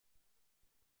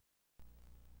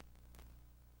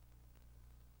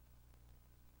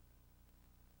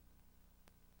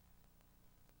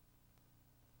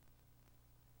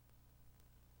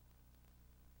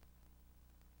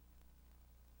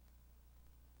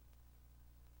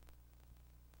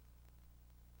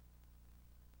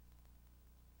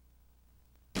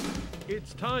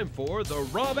It's time for The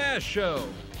Rob Ash Show,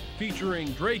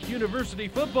 featuring Drake University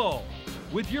football.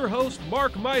 With your host,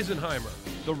 Mark Meisenheimer.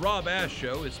 The Rob Ash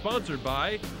Show is sponsored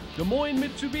by Des Moines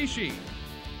Mitsubishi,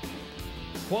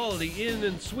 Quality Inn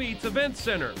and Suites Event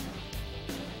Center,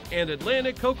 and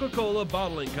Atlantic Coca-Cola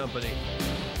Bottling Company.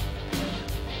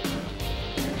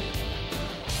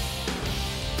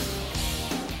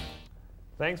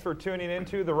 Thanks for tuning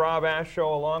into The Rob Ash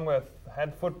Show along with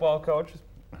head football coach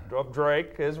of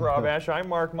Drake is Rob Ash. I'm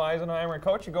Mark Meisenheimer. And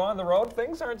Coach, you go on the road.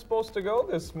 Things aren't supposed to go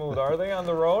this smooth, are they, on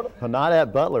the road? Well, not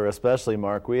at Butler, especially,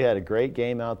 Mark. We had a great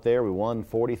game out there. We won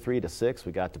 43-6.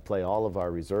 We got to play all of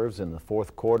our reserves in the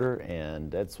fourth quarter,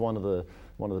 and that's one of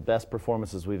the best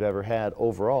performances we've ever had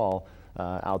overall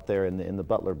out there in the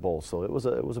Butler Bowl. So it was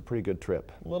a pretty good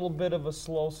trip. A little bit of a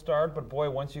slow start, but boy,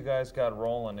 once you guys got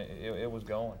rolling, it was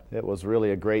going. It was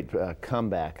really a great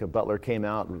comeback. Butler came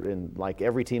out like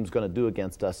every team's going to do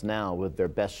against us now with their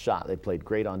best shot. They played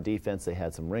great on defense. They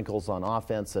had some wrinkles on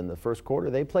offense. In the first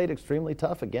quarter, they played extremely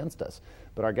tough against us.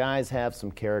 But our guys have some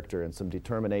character and some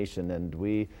determination, and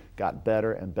we got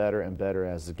better and better and better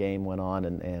as the game went on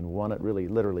and won it really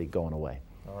literally going away.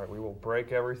 All right, we will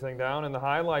break everything down in the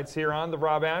highlights here on the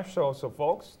Rob Ash Show. So,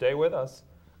 folks, stay with us.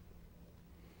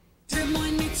 Des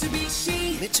Moines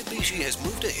Mitsubishi. Mitsubishi has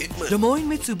moved to Hickman. Des Moines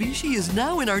Mitsubishi is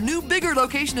now in our new, bigger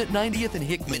location at 90th and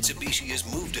Hickman. Mitsubishi has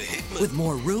moved to Hickman. With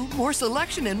more room, more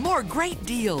selection, and more great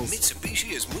deals.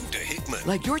 Mitsubishi has moved to Hickman.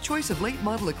 Like your choice of late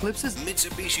model Eclipses.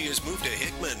 Mitsubishi has moved to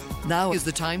Hickman. Now is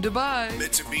the time to buy.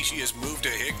 Mitsubishi has moved to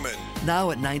Hickman.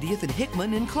 Now at 90th and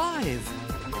Hickman in Clive.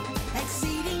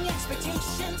 Exceeding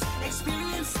expectations,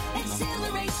 experience,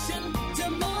 exhilaration. Des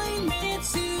Moines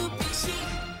Mitsubishi.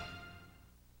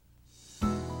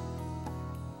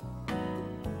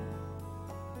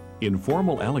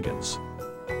 Informal elegance,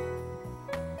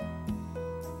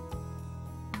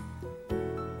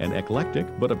 an eclectic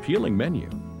but appealing menu,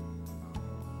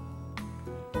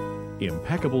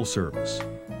 impeccable service,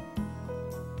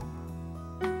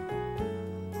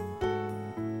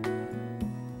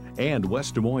 and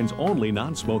West Des Moines' only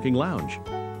non-smoking lounge.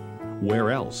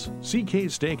 Where else?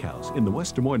 CK's Steakhouse in the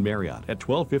West Des Moines Marriott at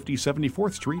 1250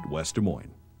 74th Street, West Des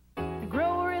Moines. The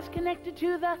grower is connected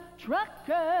to the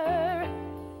trucker.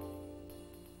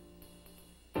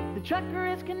 The trucker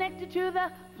is connected to the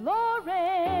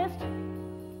florist.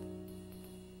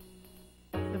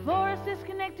 The florist is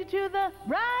connected to the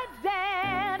bride's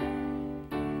dad.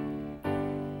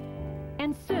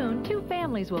 And soon, two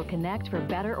families will connect for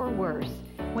better or worse.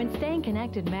 When staying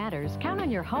connected matters, count on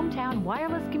your hometown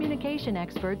wireless communication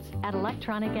experts at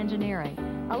Electronic Engineering.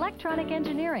 Electronic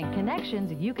Engineering,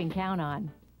 connections you can count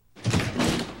on.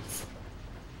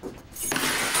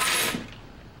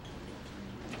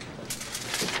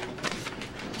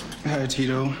 Hi,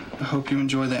 Tito. I hope you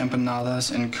enjoy the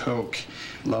empanadas and Coke.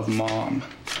 Love, Mom.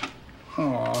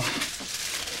 Aw.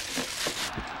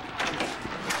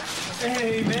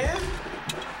 Hey, man.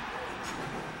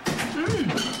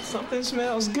 Something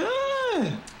smells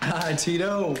good. Hi,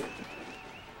 Tito.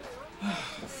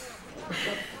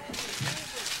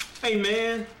 Hey,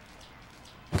 man.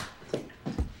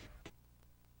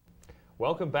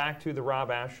 Welcome back to the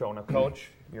Rob Ash Show. Now, Coach,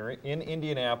 you're in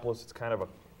Indianapolis. It's kind of a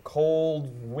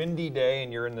cold, windy day,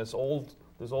 and you're in this old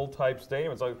type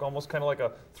stadium. It's like almost kind of like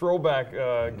a throwback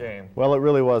game. Well, it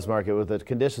really was, Mark. The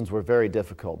conditions were very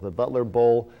difficult. The Butler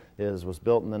Bowl was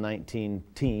built in the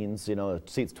 19-teens. You know, it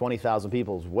seats 20,000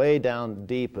 people. It's way down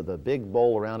deep with a big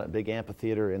bowl around it, big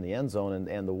amphitheater in the end zone,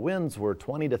 and the winds were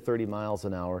 20 to 30 miles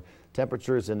an hour.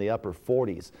 Temperatures in the upper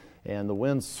 40s, and the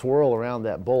winds swirl around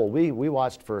that bowl. We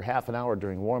watched for half an hour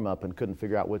during warm-up and couldn't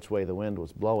figure out which way the wind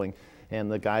was blowing, and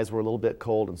the guys were a little bit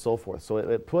cold and so forth. So it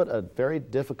made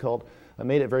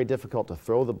it very difficult to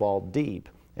throw the ball deep.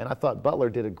 And I thought Butler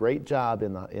did a great job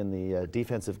in the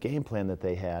defensive game plan that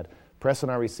they had, pressing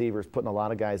our receivers, putting a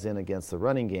lot of guys in against the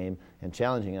running game, and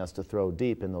challenging us to throw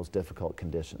deep in those difficult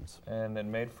conditions. And it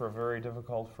made for a very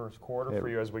difficult first quarter for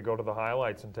you as we go to the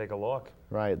highlights and take a look.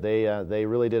 Right. They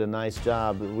really did a nice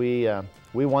job. We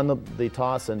won the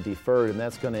toss and deferred, and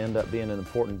that's going to end up being an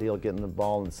important deal, getting the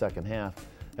ball in the second half.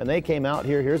 And they came out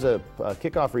here. Here's a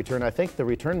kickoff return. I think the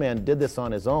return man did this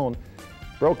on his own.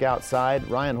 Broke outside.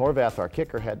 Ryan Horvath, our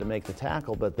kicker, had to make the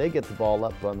tackle, but they get the ball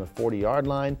up on the 40-yard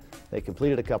line. They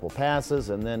completed a couple passes,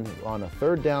 and then on a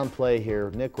third down play here,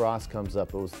 Nick Ross comes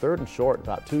up. It was third and short,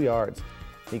 about 2 yards.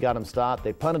 He got him stopped.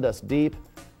 They punted us deep.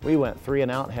 We went 3 and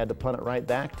out and had to punt it right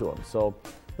back to him. So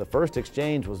the first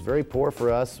exchange was very poor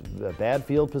for us, a bad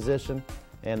field position,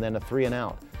 and then a 3 and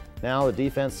out. Now the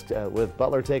defense with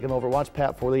Butler taking over. Watch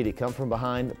Pat Forliti come from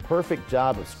behind. Perfect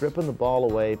job of stripping the ball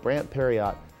away. Brant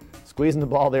Perriott squeezing the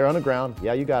ball there on the ground.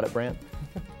 Yeah, you got it, Brant.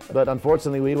 But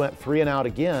unfortunately, we went 3 and out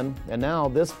again, and now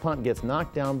this punt gets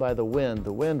knocked down by the wind.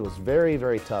 The wind was very,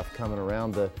 very tough coming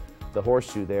around the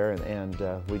horseshoe there, and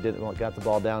we got the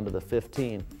ball down to the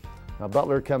 15. Now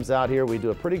Butler comes out here. We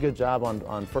do a pretty good job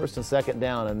on first and second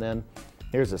down, and then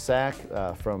here's a sack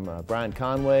from Brian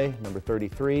Conway, number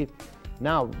 33.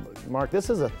 Now, Mark, this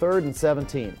is a 3rd and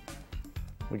 17.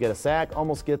 We get a sack,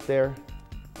 almost get there.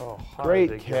 Oh, how great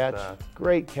did they catch, get that?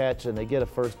 great catch, and they get a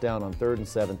first down on 3rd and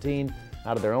 17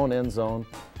 out of their own end zone,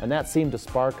 and that seemed to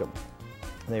spark them.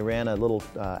 They ran a little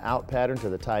out pattern to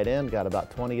the tight end, got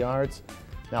about 20 yards.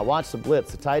 Now watch the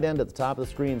blitz. The tight end at the top of the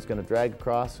screen is going to drag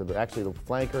across, or actually the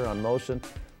flanker on motion.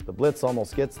 The blitz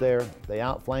almost gets there. They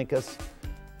outflank us,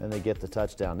 and they get the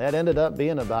touchdown. That ended up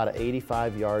being about an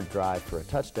 85-yard drive for a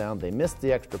touchdown. They missed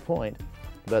the extra point,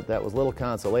 but that was little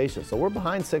consolation. So we're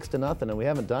behind 6-0, and we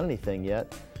haven't done anything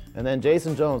yet. And then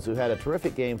Jason Jones, who had a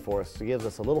terrific game for us, gives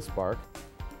us a little spark.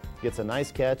 Gets a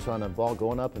nice catch on a ball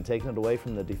going up and taking it away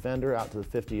from the defender out to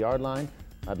the 50-yard line.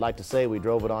 I'd like to say we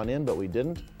drove it on in, but we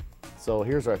didn't. So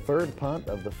here's our 3rd punt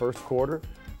of the first quarter.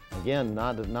 Again,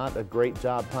 not a great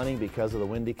job punting because of the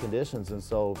windy conditions, and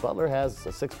so Butler has a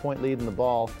 6-point lead in the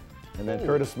ball, and then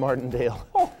Curtis Martindale,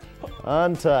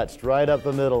 untouched, right up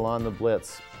the middle on the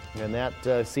blitz. And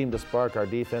that seemed to spark our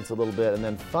defense a little bit, and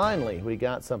then finally we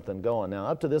got something going. Now,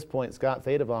 up to this point, Scott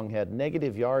Fadevong had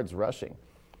negative yards rushing,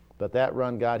 but that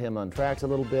run got him untracked a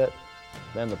little bit.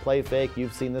 Then the play fake,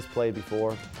 you've seen this play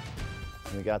before.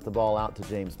 And we got the ball out to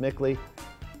James Mickley,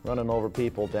 running over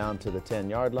people down to the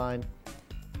 10-yard line.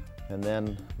 And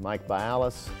then Mike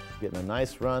Bialis getting a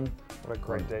nice run. What a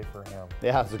great day for him.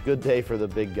 Yeah, it's a good day for the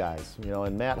big guys. You know,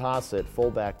 and Matt Haas at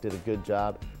fullback did a good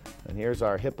job. And here's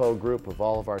our hippo group of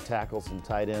all of our tackles and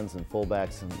tight ends and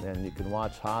fullbacks. And you can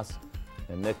watch Haas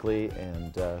and Mickley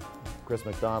and Chris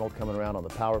McDonald coming around on the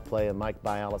power play, and Mike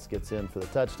Bialis gets in for the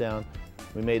touchdown.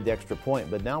 We made the extra point,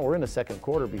 but now we're in the second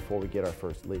quarter before we get our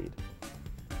first lead.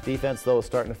 Defense, though, is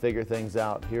starting to figure things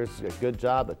out. Here's a good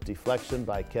job at deflection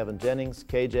by Kevin Jennings,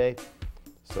 KJ.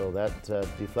 So that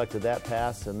deflected that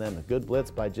pass, and then a good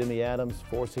blitz by Jimmy Adams,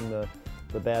 forcing the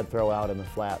bad throw out in the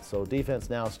flat. So defense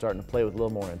now is starting to play with a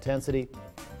little more intensity.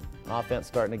 Offense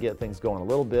starting to get things going a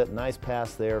little bit. Nice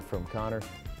pass there from Connor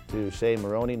to Shea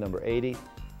Maroney, number 80.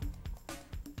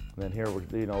 And then here,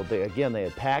 they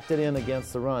had packed it in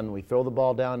against the run. We throw the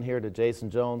ball down here to Jason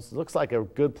Jones. Looks like a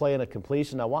good play and a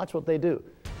completion. Now watch what they do.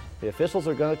 The officials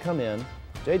are going to come in.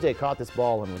 JJ caught this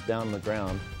ball and was down on the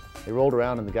ground. They rolled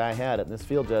around and the guy had it, and this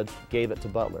field judge gave it to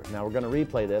Butler. Now we're going to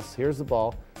replay this. Here's the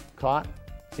ball. Caught.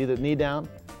 See the knee down?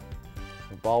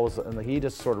 The ball was, and he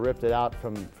just sort of ripped it out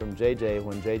from JJ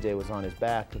when JJ was on his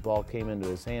back. The ball came into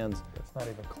his hands. That's not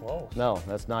even close. No,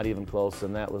 that's not even close,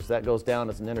 and that goes down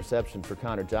as an interception for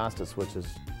Connor Justice, which is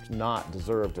not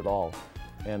deserved at all.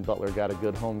 And Butler got a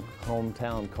good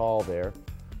hometown call there.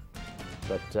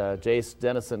 But Jace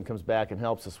Dennison comes back and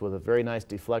helps us with a very nice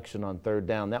deflection on 3rd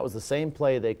down. That was the same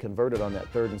play they converted on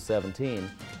that 3rd and 17,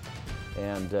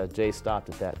 and Jace stopped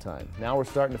at that time. Now we're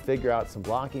starting to figure out some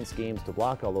blocking schemes to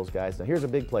block all those guys. Now here's a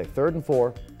big play, 3rd and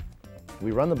 4.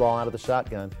 We run the ball out of the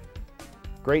shotgun.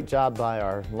 Great job by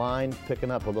our line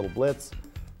picking up a little blitz,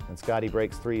 and Scotty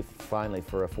breaks 3 finally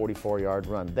for a 44-yard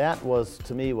run. That was,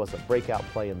 to me, was a breakout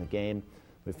play in the game.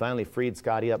 We finally freed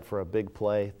Scotty up for a big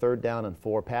play. 3rd down and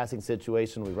 4, passing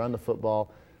situation. We run the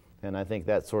football, and I think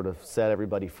that sort of set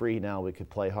everybody free. Now we could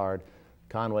play hard.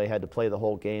 Conway had to play the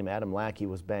whole game. Adam Lackey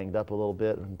was banged up a little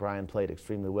bit, and Brian played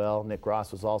extremely well. Nick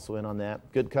Ross was also in on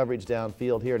that. Good coverage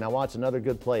downfield here. Now watch another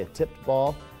good play. A tipped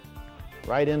ball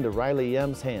right into Riley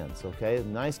Yem's hands, okay?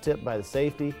 Nice tip by the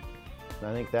safety. And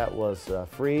I think that was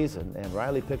Freeze, and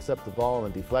Riley picks up the ball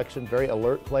in a deflection. Very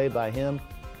alert play by him.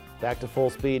 Back to full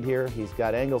speed here. He's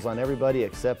got angles on everybody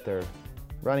except their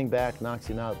running back, knocks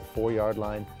him out at the 4-yard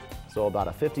line. So about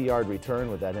a 50-yard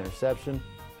return with that interception.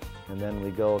 And then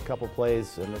we go a couple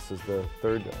plays, and this is the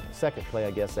second play,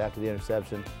 I guess, after the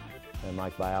interception. And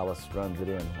Mike Bialis runs it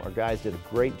in. Our guys did a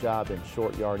great job in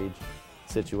short yardage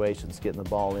situations, getting the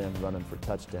ball in, running for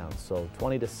touchdowns. So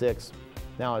 20-6.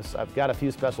 Now I've got a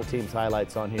few special teams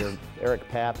highlights on here. Eric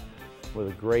Papp with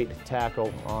a great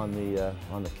tackle on the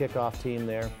kickoff team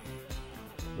there.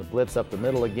 The blitz up the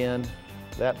middle again.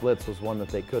 That blitz was one that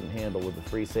they couldn't handle with the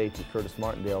free safety, Curtis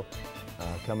Martindale,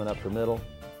 coming up the middle.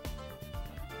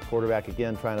 Quarterback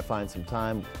again trying to find some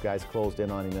time. Guys closed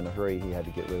in on him in a hurry. He had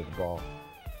to get rid of the ball.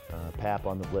 Papp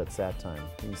on the blitz that time.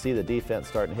 You can see the defense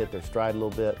starting to hit their stride a little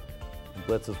bit.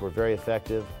 The blitzes were very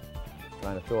effective.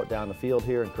 Trying to throw it down the field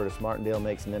here, and Curtis Martindale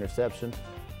makes an interception.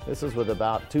 This is with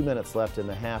about 2 minutes left in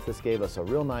the half. This gave us a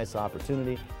real nice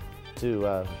opportunity.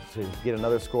 to get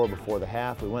another score before the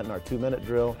half. We went in our 2-minute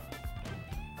drill.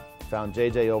 Found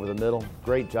JJ over the middle.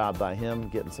 Great job by him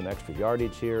getting some extra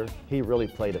yardage here. He really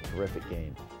played a terrific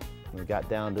game. We got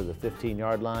down to the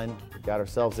 15-yard line. We got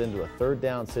ourselves into a 3rd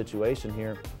down situation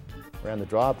here. Ran the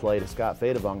draw play to Scott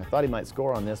Fadevong. I thought he might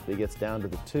score on this, but he gets down to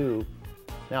the 2.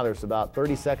 Now there's about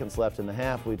 30 seconds left in the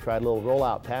half. We tried a little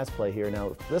rollout pass play here.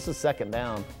 Now this is 2nd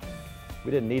down.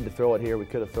 We didn't need to throw it here. We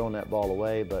could have thrown that ball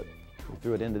away, but we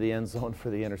threw it into the end zone for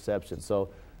the interception. So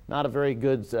not a very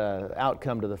good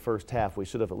outcome to the first half. We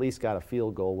should have at least got a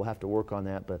field goal. We'll have to work on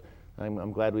that, but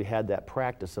I'm glad we had that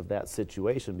practice of that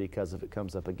situation, because if it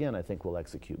comes up again, I think we'll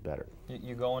execute better.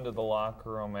 You go into the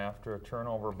locker room after a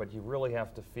turnover, but you really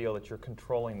have to feel that you're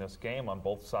controlling this game on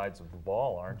both sides of the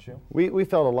ball, aren't you? We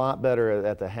felt a lot better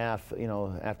at the half,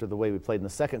 after the way we played in the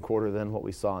second quarter than what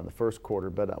we saw in the first quarter.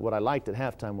 But what I liked at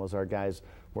halftime was our guys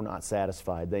were not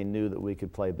satisfied. They knew that we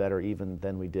could play better even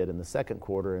than we did in the second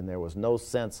quarter, and there was no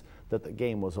sense that the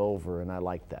game was over, and I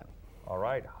liked that. All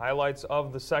right, highlights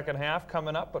of the second half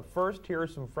coming up, but first, here are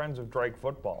some friends of Drake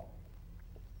football.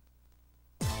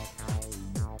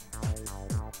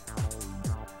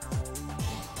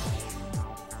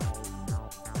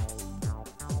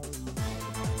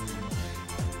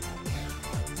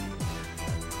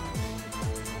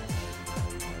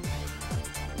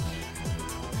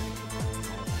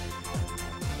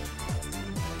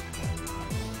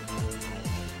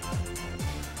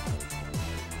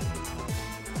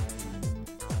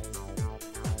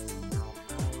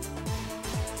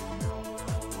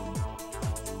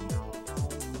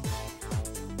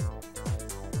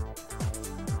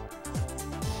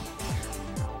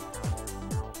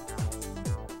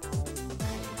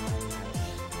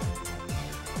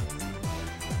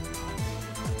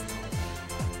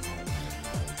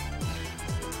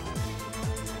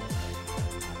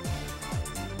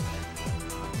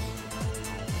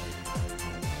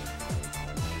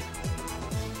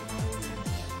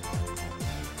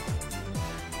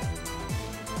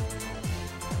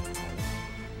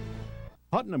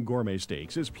 Putnam Gourmet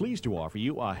Steaks is pleased to offer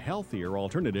you a healthier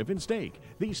alternative in steak.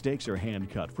 These steaks are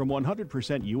hand-cut from 100%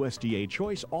 USDA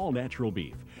choice all-natural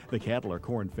beef. The cattle are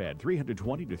corn-fed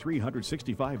 320 to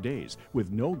 365 days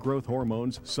with no growth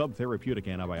hormones, subtherapeutic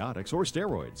antibiotics, or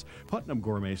steroids. Putnam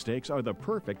Gourmet Steaks are the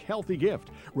perfect healthy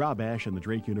gift. Rob Ash and the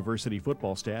Drake University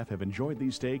football staff have enjoyed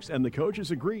these steaks, and the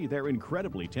coaches agree they're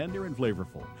incredibly tender and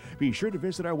flavorful. Be sure to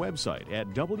visit our website at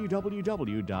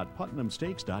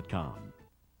www.putnamsteaks.com.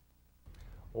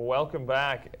 Welcome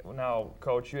back. Now,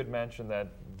 Coach, you had mentioned that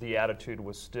the attitude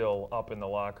was still up in the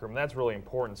locker room. That's really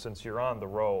important since you're on the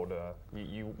road.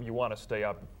 You want to stay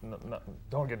up.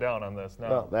 Don't get down on this now.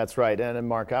 Well, that's right. And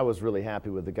Mark, I was really happy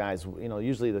with the guys.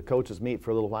 Usually the coaches meet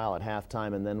for a little while at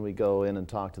halftime, and then we go in and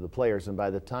talk to the players. And by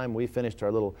the time we finished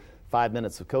our little 5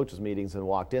 minutes of coaches meetings and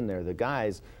walked in there, the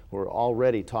guys were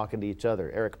already talking to each other.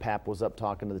 Eric Papp was up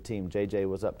talking to the team. JJ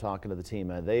was up talking to the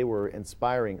team. They were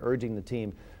inspiring, urging the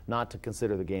team not to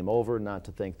consider the game over, not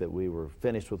to think that we were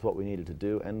finished with what we needed to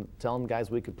do, and tell them,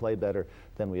 guys, we could play better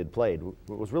than we had played.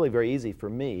 It was really very easy for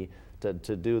me to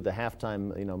do the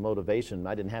halftime motivation.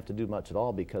 I didn't have to do much at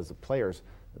all because the players,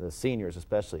 the seniors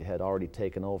especially, had already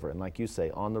taken over. And like you say,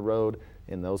 on the road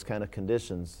in those kind of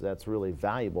conditions, that's really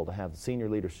valuable to have senior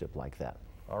leadership like that.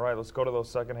 All right, let's go to those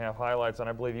second half highlights, and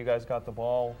I believe you guys got the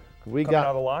ball coming out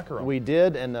of the locker room. We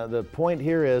did, and the point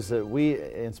here is that we,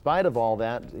 in spite of all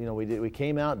that, we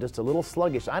came out just a little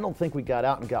sluggish. I don't think we got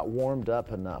out and got warmed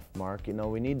up enough, Mark.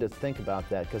 We need to think about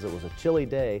that because it was a chilly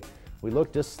day. We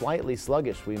looked just slightly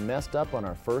sluggish. We messed up on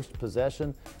our first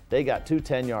possession. They got 2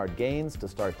 10-yard gains to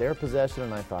start their possession,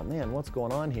 and I thought, man, what's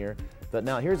going on here? But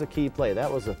now here's a key play.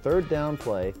 That was a 3rd down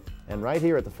play, and right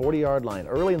here at the 40-yard line,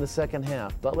 early in the second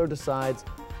half, Butler decides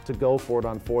to go for it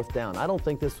on 4th down. I don't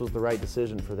think this was the right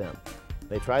decision for them.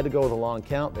 They tried to go with a long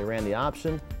count. They ran the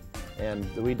option,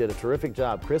 and we did a terrific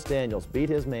job. Chris Daniels beat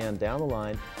his man down the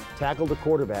line, tackled the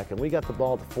quarterback, and we got the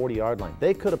ball at the 40-yard line.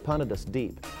 They could have punted us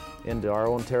deep into our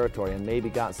own territory and maybe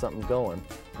got something going.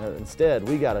 Instead,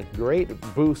 we got a great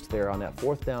boost there on that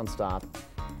 4th down stop.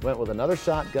 Went with another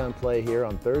shotgun play here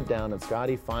on 3rd down, and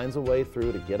Scotty finds a way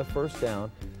through to get a 1st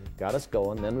down, got us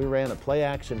going. Then we ran a play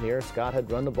action here. Scott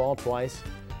had run the ball twice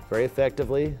very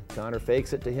effectively. Connor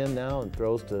fakes it to him now and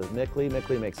throws to Mickley.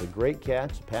 Mickley makes a great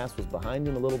catch. The pass was behind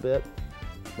him a little bit.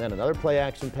 Then another play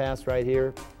action pass right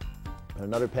here, and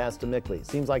another pass to Mickley.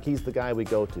 Seems like he's the guy we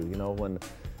go to, when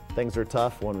things are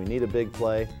tough, when we need a big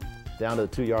play, down to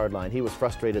the 2-yard line. He was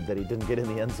frustrated that he didn't get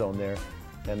in the end zone there.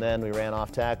 And then we ran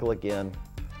off tackle again.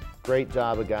 Great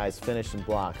job of guys finishing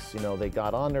blocks. You know, they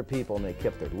got on their people and they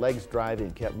kept their legs driving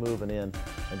and kept moving in.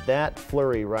 And that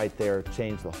flurry right there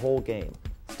changed the whole game.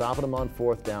 Stopping them on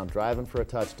 4th down, driving for a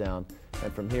touchdown,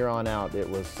 and from here on out, it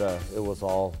was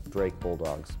all Drake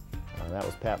Bulldogs. That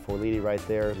was Pat Forliti right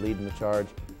there leading the charge.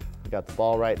 We got the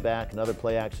ball right back, another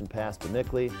play action pass to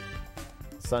Nickley.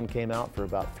 The sun came out for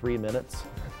about 3 minutes.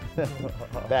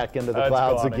 Back into the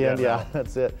clouds again. Yeah,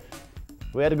 that's it.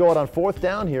 We had to go out on 4th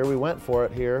down here. We went for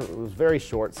it here. It was very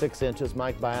short, 6 inches.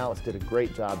 Mike Bialis did a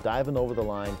great job diving over the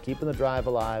line, keeping the drive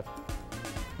alive.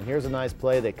 And here's a nice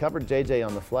play. They covered JJ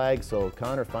on the flag, so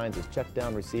Connor finds his check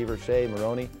down receiver, Shea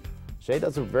Maroney. Shea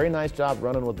does a very nice job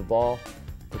running with the ball,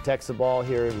 protects the ball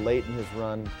here late in his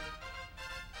run.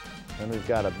 And we've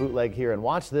got a bootleg here, and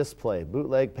watch this play.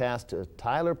 Bootleg pass to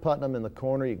Tyler Putnam in the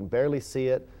corner. You can barely see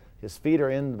it. His feet are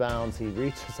inbounds. He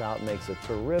reaches out and makes a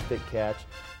terrific catch.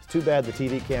 It's too bad the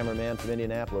TV cameraman from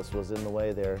Indianapolis was in the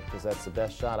way there, because that's the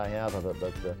best shot I have of it,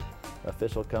 but the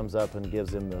official comes up and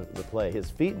gives him the play. His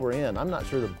feet were in. I'm not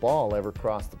sure the ball ever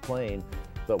crossed the plane,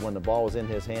 but when the ball was in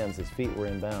his hands, his feet were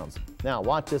in bounds. Now,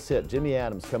 watch this hit. Jimmy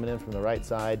Adams coming in from the right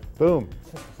side. Boom.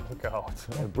 Look out.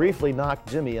 Briefly knocked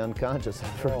Jimmy unconscious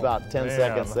for about 10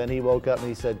 seconds. Then he woke up and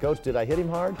he said, "Coach, did I hit him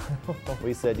hard?"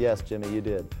 We said, "Yes, Jimmy, you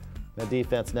did." The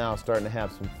defense now starting to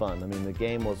have some fun. I mean, the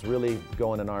game was really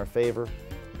going in our favor.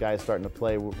 Guys starting to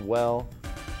play well,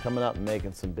 coming up and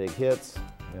making some big hits.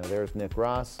 You know, there's Nick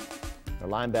Ross. Our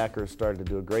linebackers started to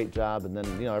do a great job, and then,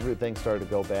 you know, everything started to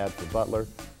go bad for Butler.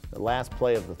 The last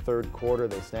play of the 3rd quarter,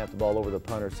 they snapped the ball over the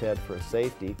punter's head for a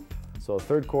safety. So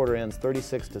 3rd quarter ends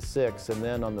 36-6, and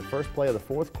then on the first play of the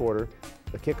 4th quarter,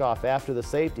 the kickoff after the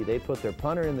safety, they put their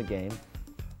punter in the game.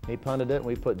 He punted it, and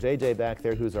we put JJ back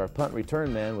there, who's our punt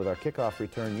return man with our kickoff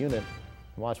return unit.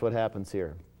 Watch what happens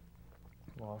here.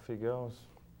 Off he goes.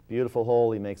 Beautiful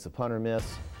hole. He makes the punter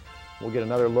miss. We'll get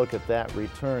another look at that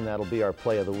return. That'll be our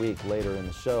play of the week later in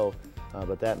the show.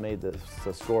 But that made the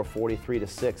score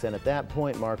 43-6. And at that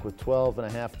point, Mark, with 12 and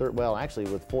a half, well, actually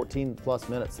with 14 plus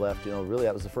minutes left, you know, really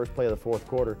that was the first play of the 4th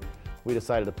quarter, we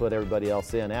decided to put everybody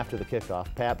else in after the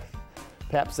kickoff.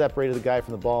 Pap separated the guy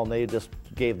from the ball, and they just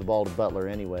gave the ball to Butler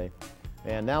anyway.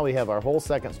 And now we have our whole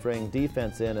 2nd string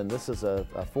defense in, and this is a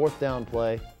 4th down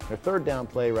play, or 3rd down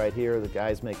play right here. The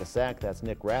guys make a sack. That's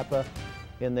Nick Rappa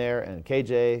in there, and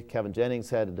Kevin Jennings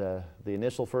had the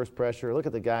initial first pressure. Look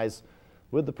at the guys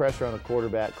with the pressure on the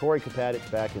quarterback. Corey Kapatic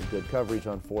back in good coverage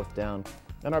on 4th down,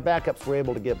 and our backups were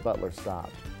able to get Butler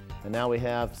stopped. And now we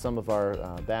have some of our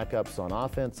backups on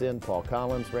offense in. Paul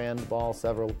Collins ran the ball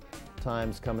several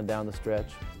times coming down the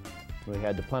stretch. We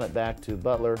had to punt it back to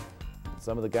Butler.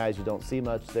 Some of the guys you don't see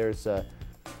much. There's Tim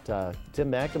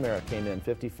McNamara came in,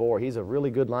 54. He's a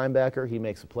really good linebacker. He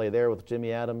makes a play there with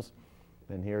Jimmy Adams.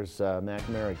 And here's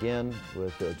McNamara again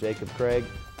with Jacob Craig.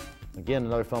 Again,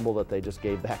 another fumble that they just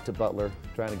gave back to Butler,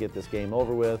 trying to get this game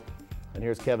over with. And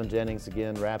here's Kevin Jennings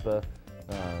again, Rappa,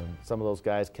 some of those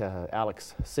guys,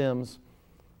 Alex Sims,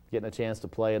 getting a chance to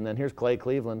play. And then here's Clay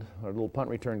Cleveland, our little punt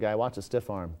return guy. Watch the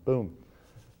stiff arm. Boom.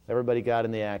 Everybody got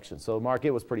in the action. So, Mark,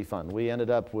 it was pretty fun. We ended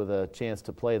up with a chance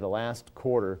to play the last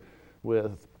quarter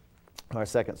with our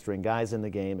 2nd string guys in the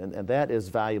game, and that is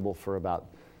valuable for about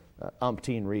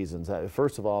umpteen reasons.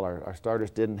 First of all, our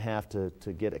starters didn't have to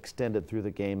get extended through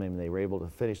the game. I mean, they were able to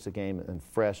finish the game and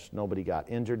fresh. Nobody got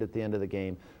injured at the end of the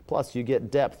game. Plus, you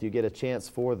get depth. You get a chance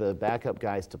for the backup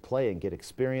guys to play and get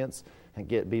experience and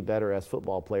be better as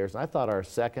football players. And I thought our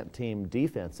 2nd team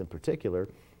defense in particular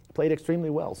played extremely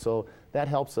well. So that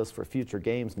helps us for future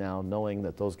games now, knowing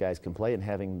that those guys can play and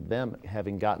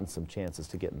having gotten some chances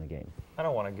to get in the game. I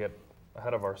don't want to get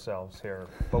ahead of ourselves here,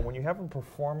 but when you have a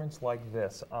performance like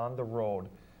this on the road,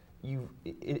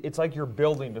 it's like you're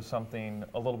building to something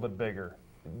a little bit bigger.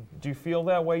 Do you feel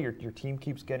that way? Your team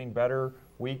keeps getting better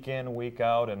week in, week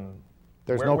out, and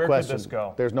where could this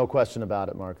go? There's no question about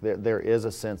it, Mark. There is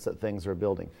a sense that things are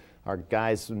building. Our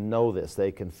guys know this.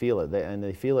 They can feel it, and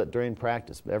they feel it during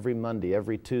practice. Every Monday,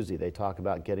 every Tuesday, they talk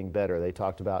about getting better. They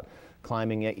talked about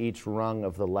climbing each rung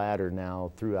of the ladder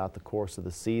now throughout the course of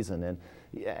the season. And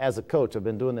as a coach, I've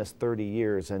been doing this 30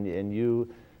 years, and you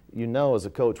know as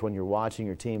a coach when you're watching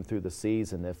your team through the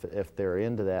season, if they're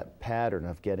into that pattern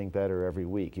of getting better every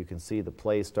week, you can see the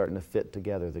plays starting to fit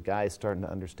together, the guys starting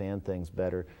to understand things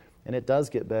better, and it does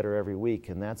get better every week,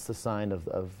 and that's the sign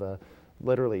of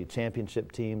literally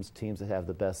championship teams that have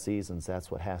the best seasons.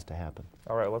 That's what has to happen.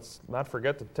 All right, let's not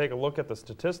forget to take a look at the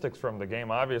statistics from the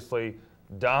game. Obviously,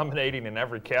 dominating in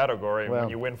every category when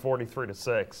you win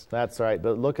 43-6. That's right,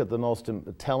 but look at the most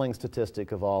telling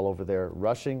statistic of all over there.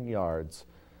 Rushing yards.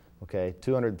 Okay,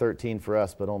 213 for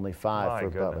us, but only 5 My for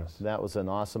Butler. goodness. That was an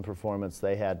awesome performance.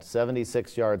 They had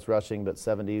 76 yards rushing, but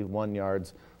 71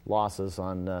 yards losses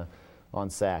on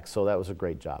sacks, so that was a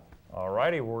great job. All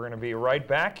righty, we're going to be right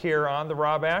back here on the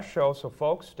Rob Ash Show, so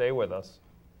folks, stay with us.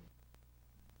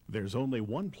 There's only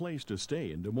one place to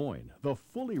stay in Des Moines, the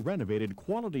fully renovated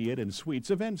Quality Inn and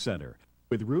Suites Event Center,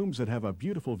 with rooms that have a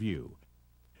beautiful view,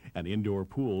 an indoor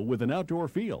pool with an outdoor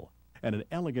feel, and an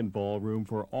elegant ballroom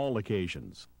for all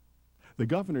occasions. The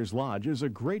Governor's Lodge is a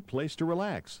great place to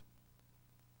relax.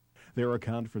 There are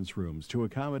conference rooms to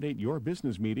accommodate your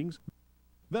business meetings,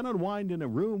 then unwind in a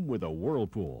room with a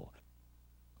whirlpool.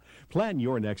 Plan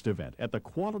your next event at the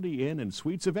Quality Inn and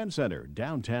Suites Event Center,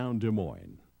 downtown Des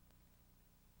Moines.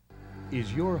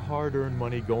 Is your hard-earned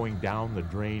money going down the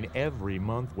drain every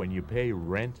month when you pay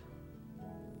rent?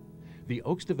 The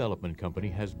Oaks Development Company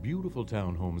has beautiful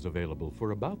townhomes available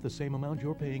for about the same amount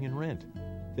you're paying in rent.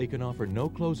 They can offer no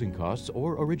closing costs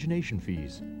or origination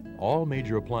fees. All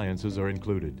major appliances are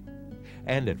included.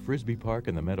 And at Frisbee Park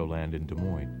in the Meadowland in Des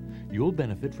Moines, you'll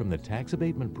benefit from the tax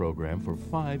abatement program for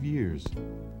 5 years.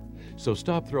 So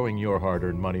stop throwing your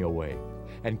hard-earned money away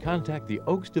and contact the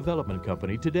Oaks Development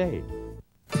Company today.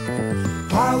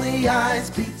 Polly Eyes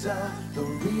Pizza, the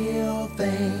real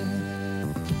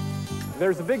thing.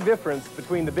 There's a big difference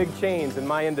between the big chains and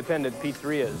my independent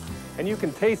pizzerias, and you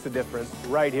can taste the difference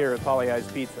right here at Polly Eyes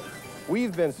Pizza.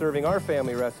 We've been serving our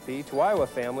family recipe to Iowa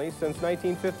families since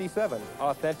 1957.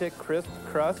 Authentic, crisp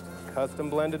crust, custom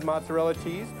blended mozzarella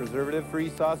cheese,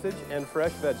 preservative-free sausage, and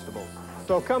fresh vegetables.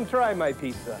 So come try my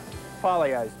pizza,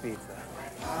 Polly Eyes Pizza.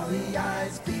 Polly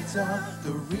Eyes Pizza,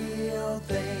 the real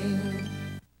thing.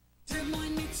 Des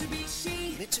Moines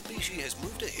Mitsubishi. Mitsubishi has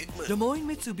moved to Hickman. Des Moines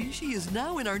Mitsubishi is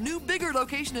now in our new bigger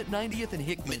location at 90th and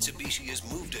Hickman. Mitsubishi has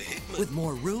moved to Hickman. With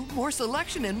more room, more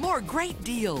selection, and more great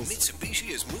deals.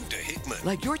 Mitsubishi has moved to Hickman.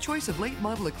 Like your choice of late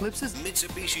model Eclipses.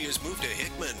 Mitsubishi has moved to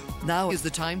Hickman. Now is the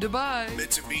time to buy.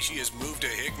 Mitsubishi has moved to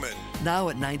Hickman. Now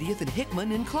at 90th and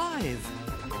Hickman in Clive.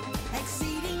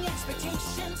 Exceeding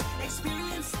expectations,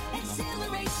 experience,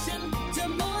 exhilaration. Des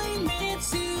Moines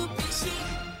Mitsubishi.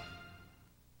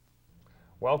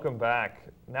 Welcome back.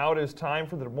 Now it is time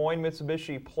for the Des Moines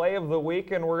Mitsubishi Play of the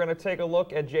Week, and we're going to take a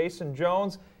look at Jason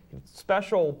Jones.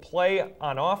 Special play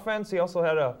on offense. He also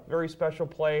had a very special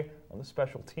play on the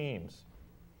special teams.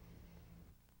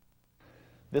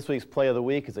 This week's Play of the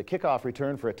Week is a kickoff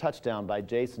return for a touchdown by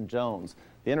Jason Jones.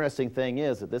 The interesting thing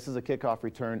is that this is a kickoff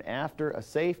return after a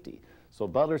safety. So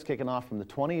Butler's kicking off from the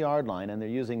 20-yard line, and they're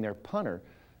using their punter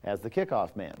as the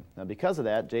kickoff man. Now because of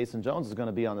that, Jason Jones is going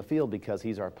to be on the field because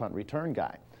he's our punt return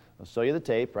guy. I'll show you the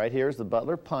tape. Right here is the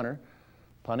Butler punter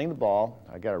punting the ball.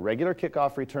 I got a regular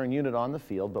kickoff return unit on the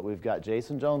field, but we've got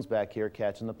Jason Jones back here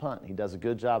catching the punt. He does a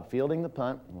good job fielding the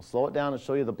punt. We'll slow it down and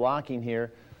show you the blocking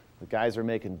here. The guys are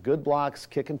making good blocks,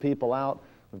 kicking people out.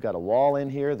 We've got a wall in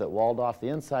here that walled off the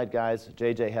inside guys.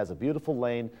 JJ has a beautiful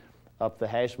lane up the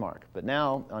hash mark. But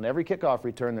now, on every kickoff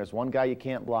return, there's one guy you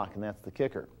can't block, and that's the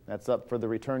kicker. That's up for the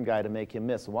return guy to make him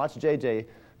miss. So watch JJ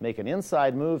make an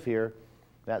inside move here.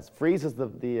 That freezes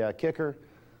the kicker,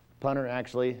 punter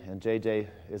actually, and JJ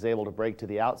is able to break to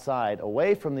the outside,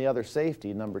 away from the other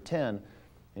safety, number 10,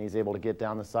 and he's able to get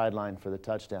down the sideline for the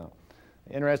touchdown.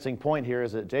 Interesting point here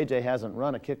is that JJ hasn't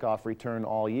run a kickoff return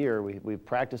all year. We've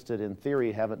practiced it in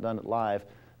theory, haven't done it live.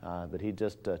 But he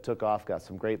just took off, got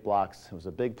some great blocks. It was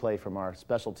a big play from our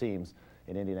special teams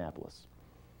in Indianapolis.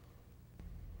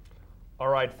 All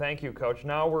right, thank you, Coach.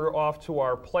 Now we're off to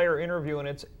our player interview, and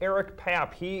it's Eric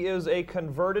Papp. He is a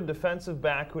converted defensive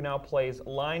back who now plays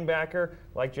linebacker.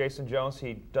 Like Jason Jones,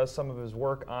 he does some of his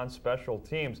work on special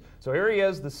teams. So here he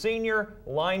is, the senior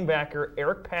linebacker,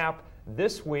 Eric Papp,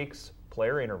 this week's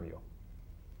player interview.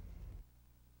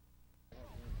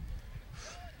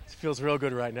 It feels real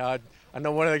good right now. I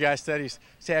know one of the guys said he's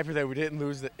happy that we didn't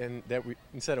lose and that we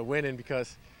instead of winning,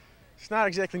 because it's not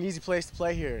exactly an easy place to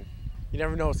play here. You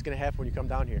never know what's going to happen when you come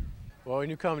down here. Well, we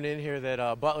knew coming in here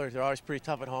that Butler, they're always pretty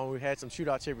tough at home. We've had some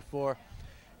shootouts here before,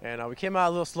 and we came out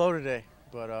a little slow today,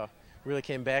 but really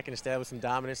came back and established some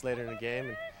dominance later in the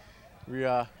game.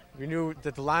 And we knew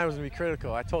that the line was going to be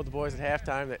critical. I told the boys at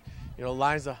halftime that the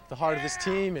line's the heart of this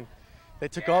team, and they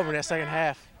took over in that second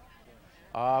half.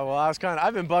 Well,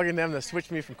 I've been bugging them to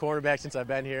switch me from cornerback since I've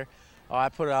been here. I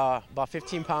put about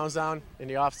 15 pounds down in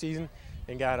the off season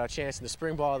and got a chance in the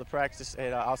spring ball of the practice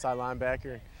at outside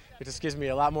linebacker. It just gives me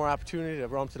a lot more opportunity to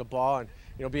roam to the ball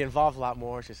and be involved a lot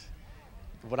more, which is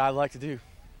what I like to do.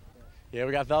 Yeah,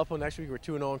 we got Valpo next week. We're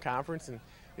 2-0 in conference, and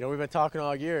we've been talking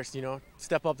all year.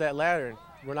 Step up that ladder, and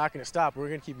we're not going to stop. We're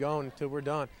going to keep going until we're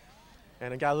done.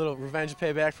 And I got a little revenge to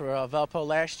pay back for Valpo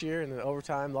last year and the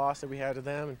overtime loss that we had to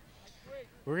them. And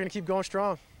we're going to keep going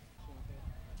strong.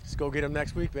 Let's go get them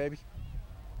next week, baby.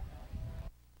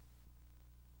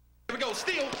 Here we go,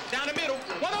 steal, down the middle,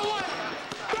 1-on-1.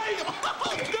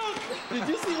 Did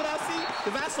you see what I see?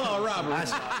 Because I saw a robbery.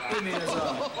 Hey, man,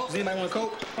 does anybody want a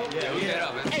Coke? Yeah, we get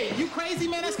up, man. Hey, you crazy,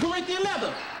 man? That's Corinthian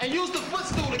leather. And use the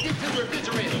footstool to get to the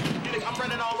refrigerator. I'm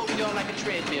running all over y'all like a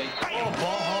treadmill. Oh,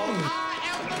 ball home. I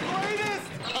am the greatest.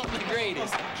 I'm the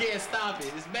greatest. Can't stop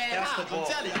it. It's bad hot. I'm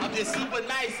telling you. I'm just super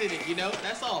nice in it, you know?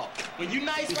 That's all. When you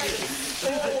nice right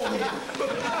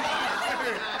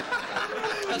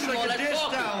That's like a dish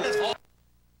down.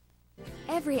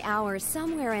 Every hour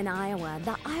somewhere in Iowa,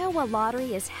 the Iowa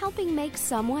Lottery is helping make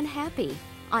someone happy.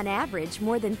 On average,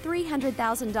 more than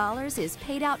 $300,000 is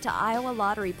paid out to Iowa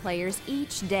Lottery players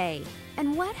each day.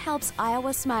 And what helps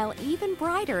Iowa smile even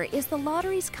brighter is the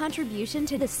lottery's contribution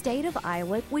to the state of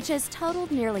Iowa, which has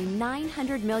totaled nearly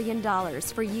 $900 million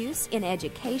for use in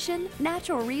education,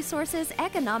 natural resources,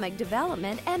 economic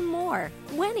development, and more.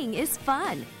 Winning is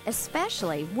fun,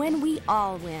 especially when we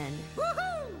all win.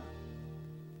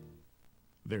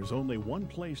 There's only one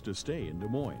place to stay in Des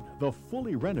Moines, the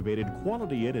fully renovated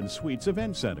Quality Inn & Suites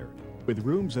Event Center, with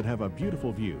rooms that have a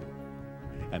beautiful view,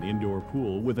 an indoor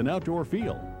pool with an outdoor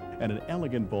feel, and an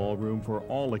elegant ballroom for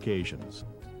all occasions.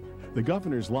 The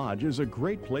Governor's Lodge is a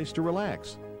great place to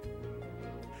relax.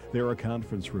 There are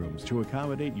conference rooms to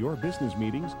accommodate your business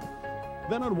meetings,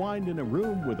 then unwind in a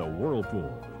room with a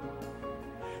whirlpool.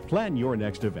 Plan your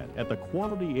next event at the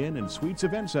Quality Inn & Suites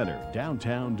Event Center,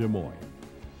 downtown Des Moines.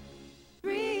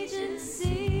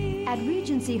 At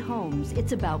Regency Homes,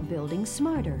 it's about building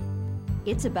smarter.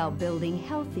 It's about building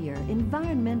healthier,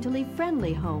 environmentally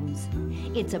friendly homes.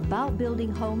 It's about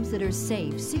building homes that are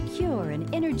safe, secure,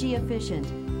 and energy efficient.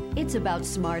 It's about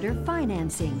smarter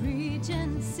financing.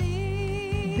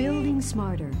 Regency. Building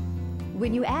smarter.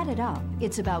 When you add it up,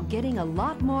 it's about getting a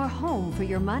lot more home for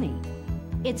your money.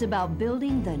 It's about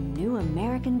building the new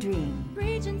American dream.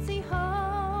 Regency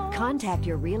Homes. Contact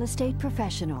your real estate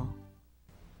professional.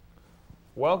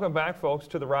 Welcome back, folks,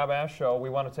 to the Rob Ash Show. We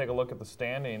want to take a look at the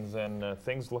standings, and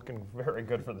things looking very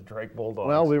good for the Drake Bulldogs.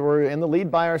 Well, we were in the lead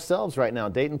by ourselves right now.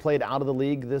 Dayton played out of the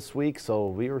league this week, so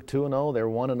we were 2-0. They're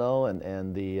 1-0,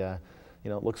 and the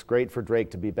it looks great for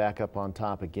Drake to be back up on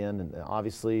top again. And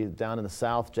obviously, down in the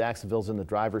South, Jacksonville's in the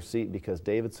driver's seat because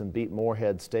Davidson beat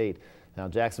Morehead State. Now,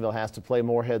 Jacksonville has to play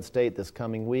Morehead State this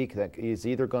coming week. That is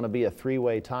either going to be a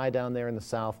three-way tie down there in the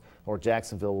South, or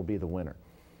Jacksonville will be the winner.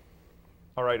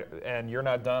 All right, and you're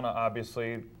not done,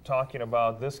 obviously, talking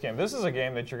about this game. This is a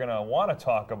game that you're going to want to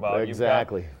talk about.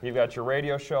 Exactly. You've got your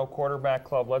radio show, Quarterback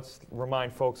Club. Let's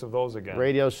remind folks of those again.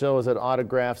 Radio show is at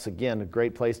Autographs. Again, a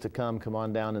great place to come. Come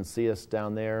on down and see us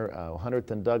down there.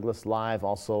 100th and Douglas live,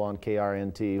 also on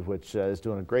KRNT, which is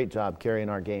doing a great job carrying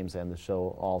our games and the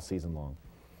show all season long.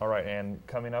 All right, and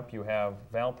coming up, you have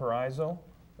Valparaiso.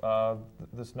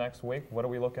 This next week. What are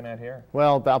we looking at here?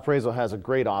 Well, Valparaiso has a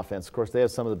great offense. Of course, they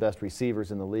have some of the best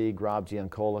receivers in the league. Rob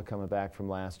Giancola, coming back from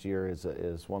last year,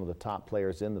 is one of the top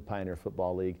players in the Pioneer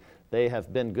Football League. They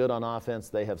have been good on offense.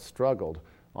 They have struggled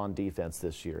on defense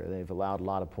this year. They've allowed a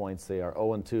lot of points. They are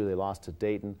 0-2. They lost to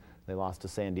Dayton. They lost to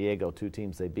San Diego, two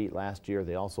teams they beat last year.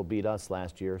 They also beat us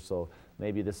last year, so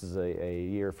maybe this is a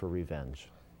year for revenge.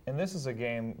 And this is a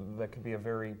game that could be a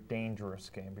very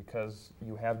dangerous game because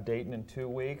you have Dayton in 2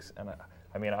 weeks, and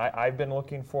I've been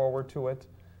looking forward to it,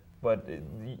 but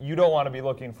you don't want to be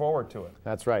looking forward to it.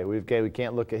 That's right. We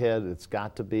can't look ahead. It's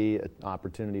got to be an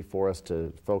opportunity for us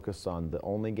to focus on the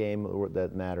only game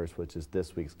that matters, which is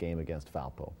this week's game against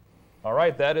Valpo. All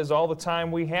right, that is all the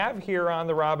time we have here on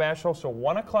the Rob Ash Show. So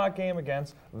 1 o'clock game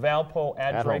against Valpo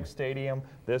at Drake Stadium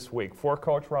this week. For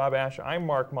Coach Rob Ash, I'm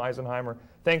Mark Meisenheimer.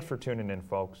 Thanks for tuning in,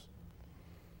 folks.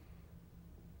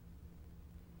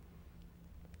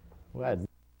 Glad.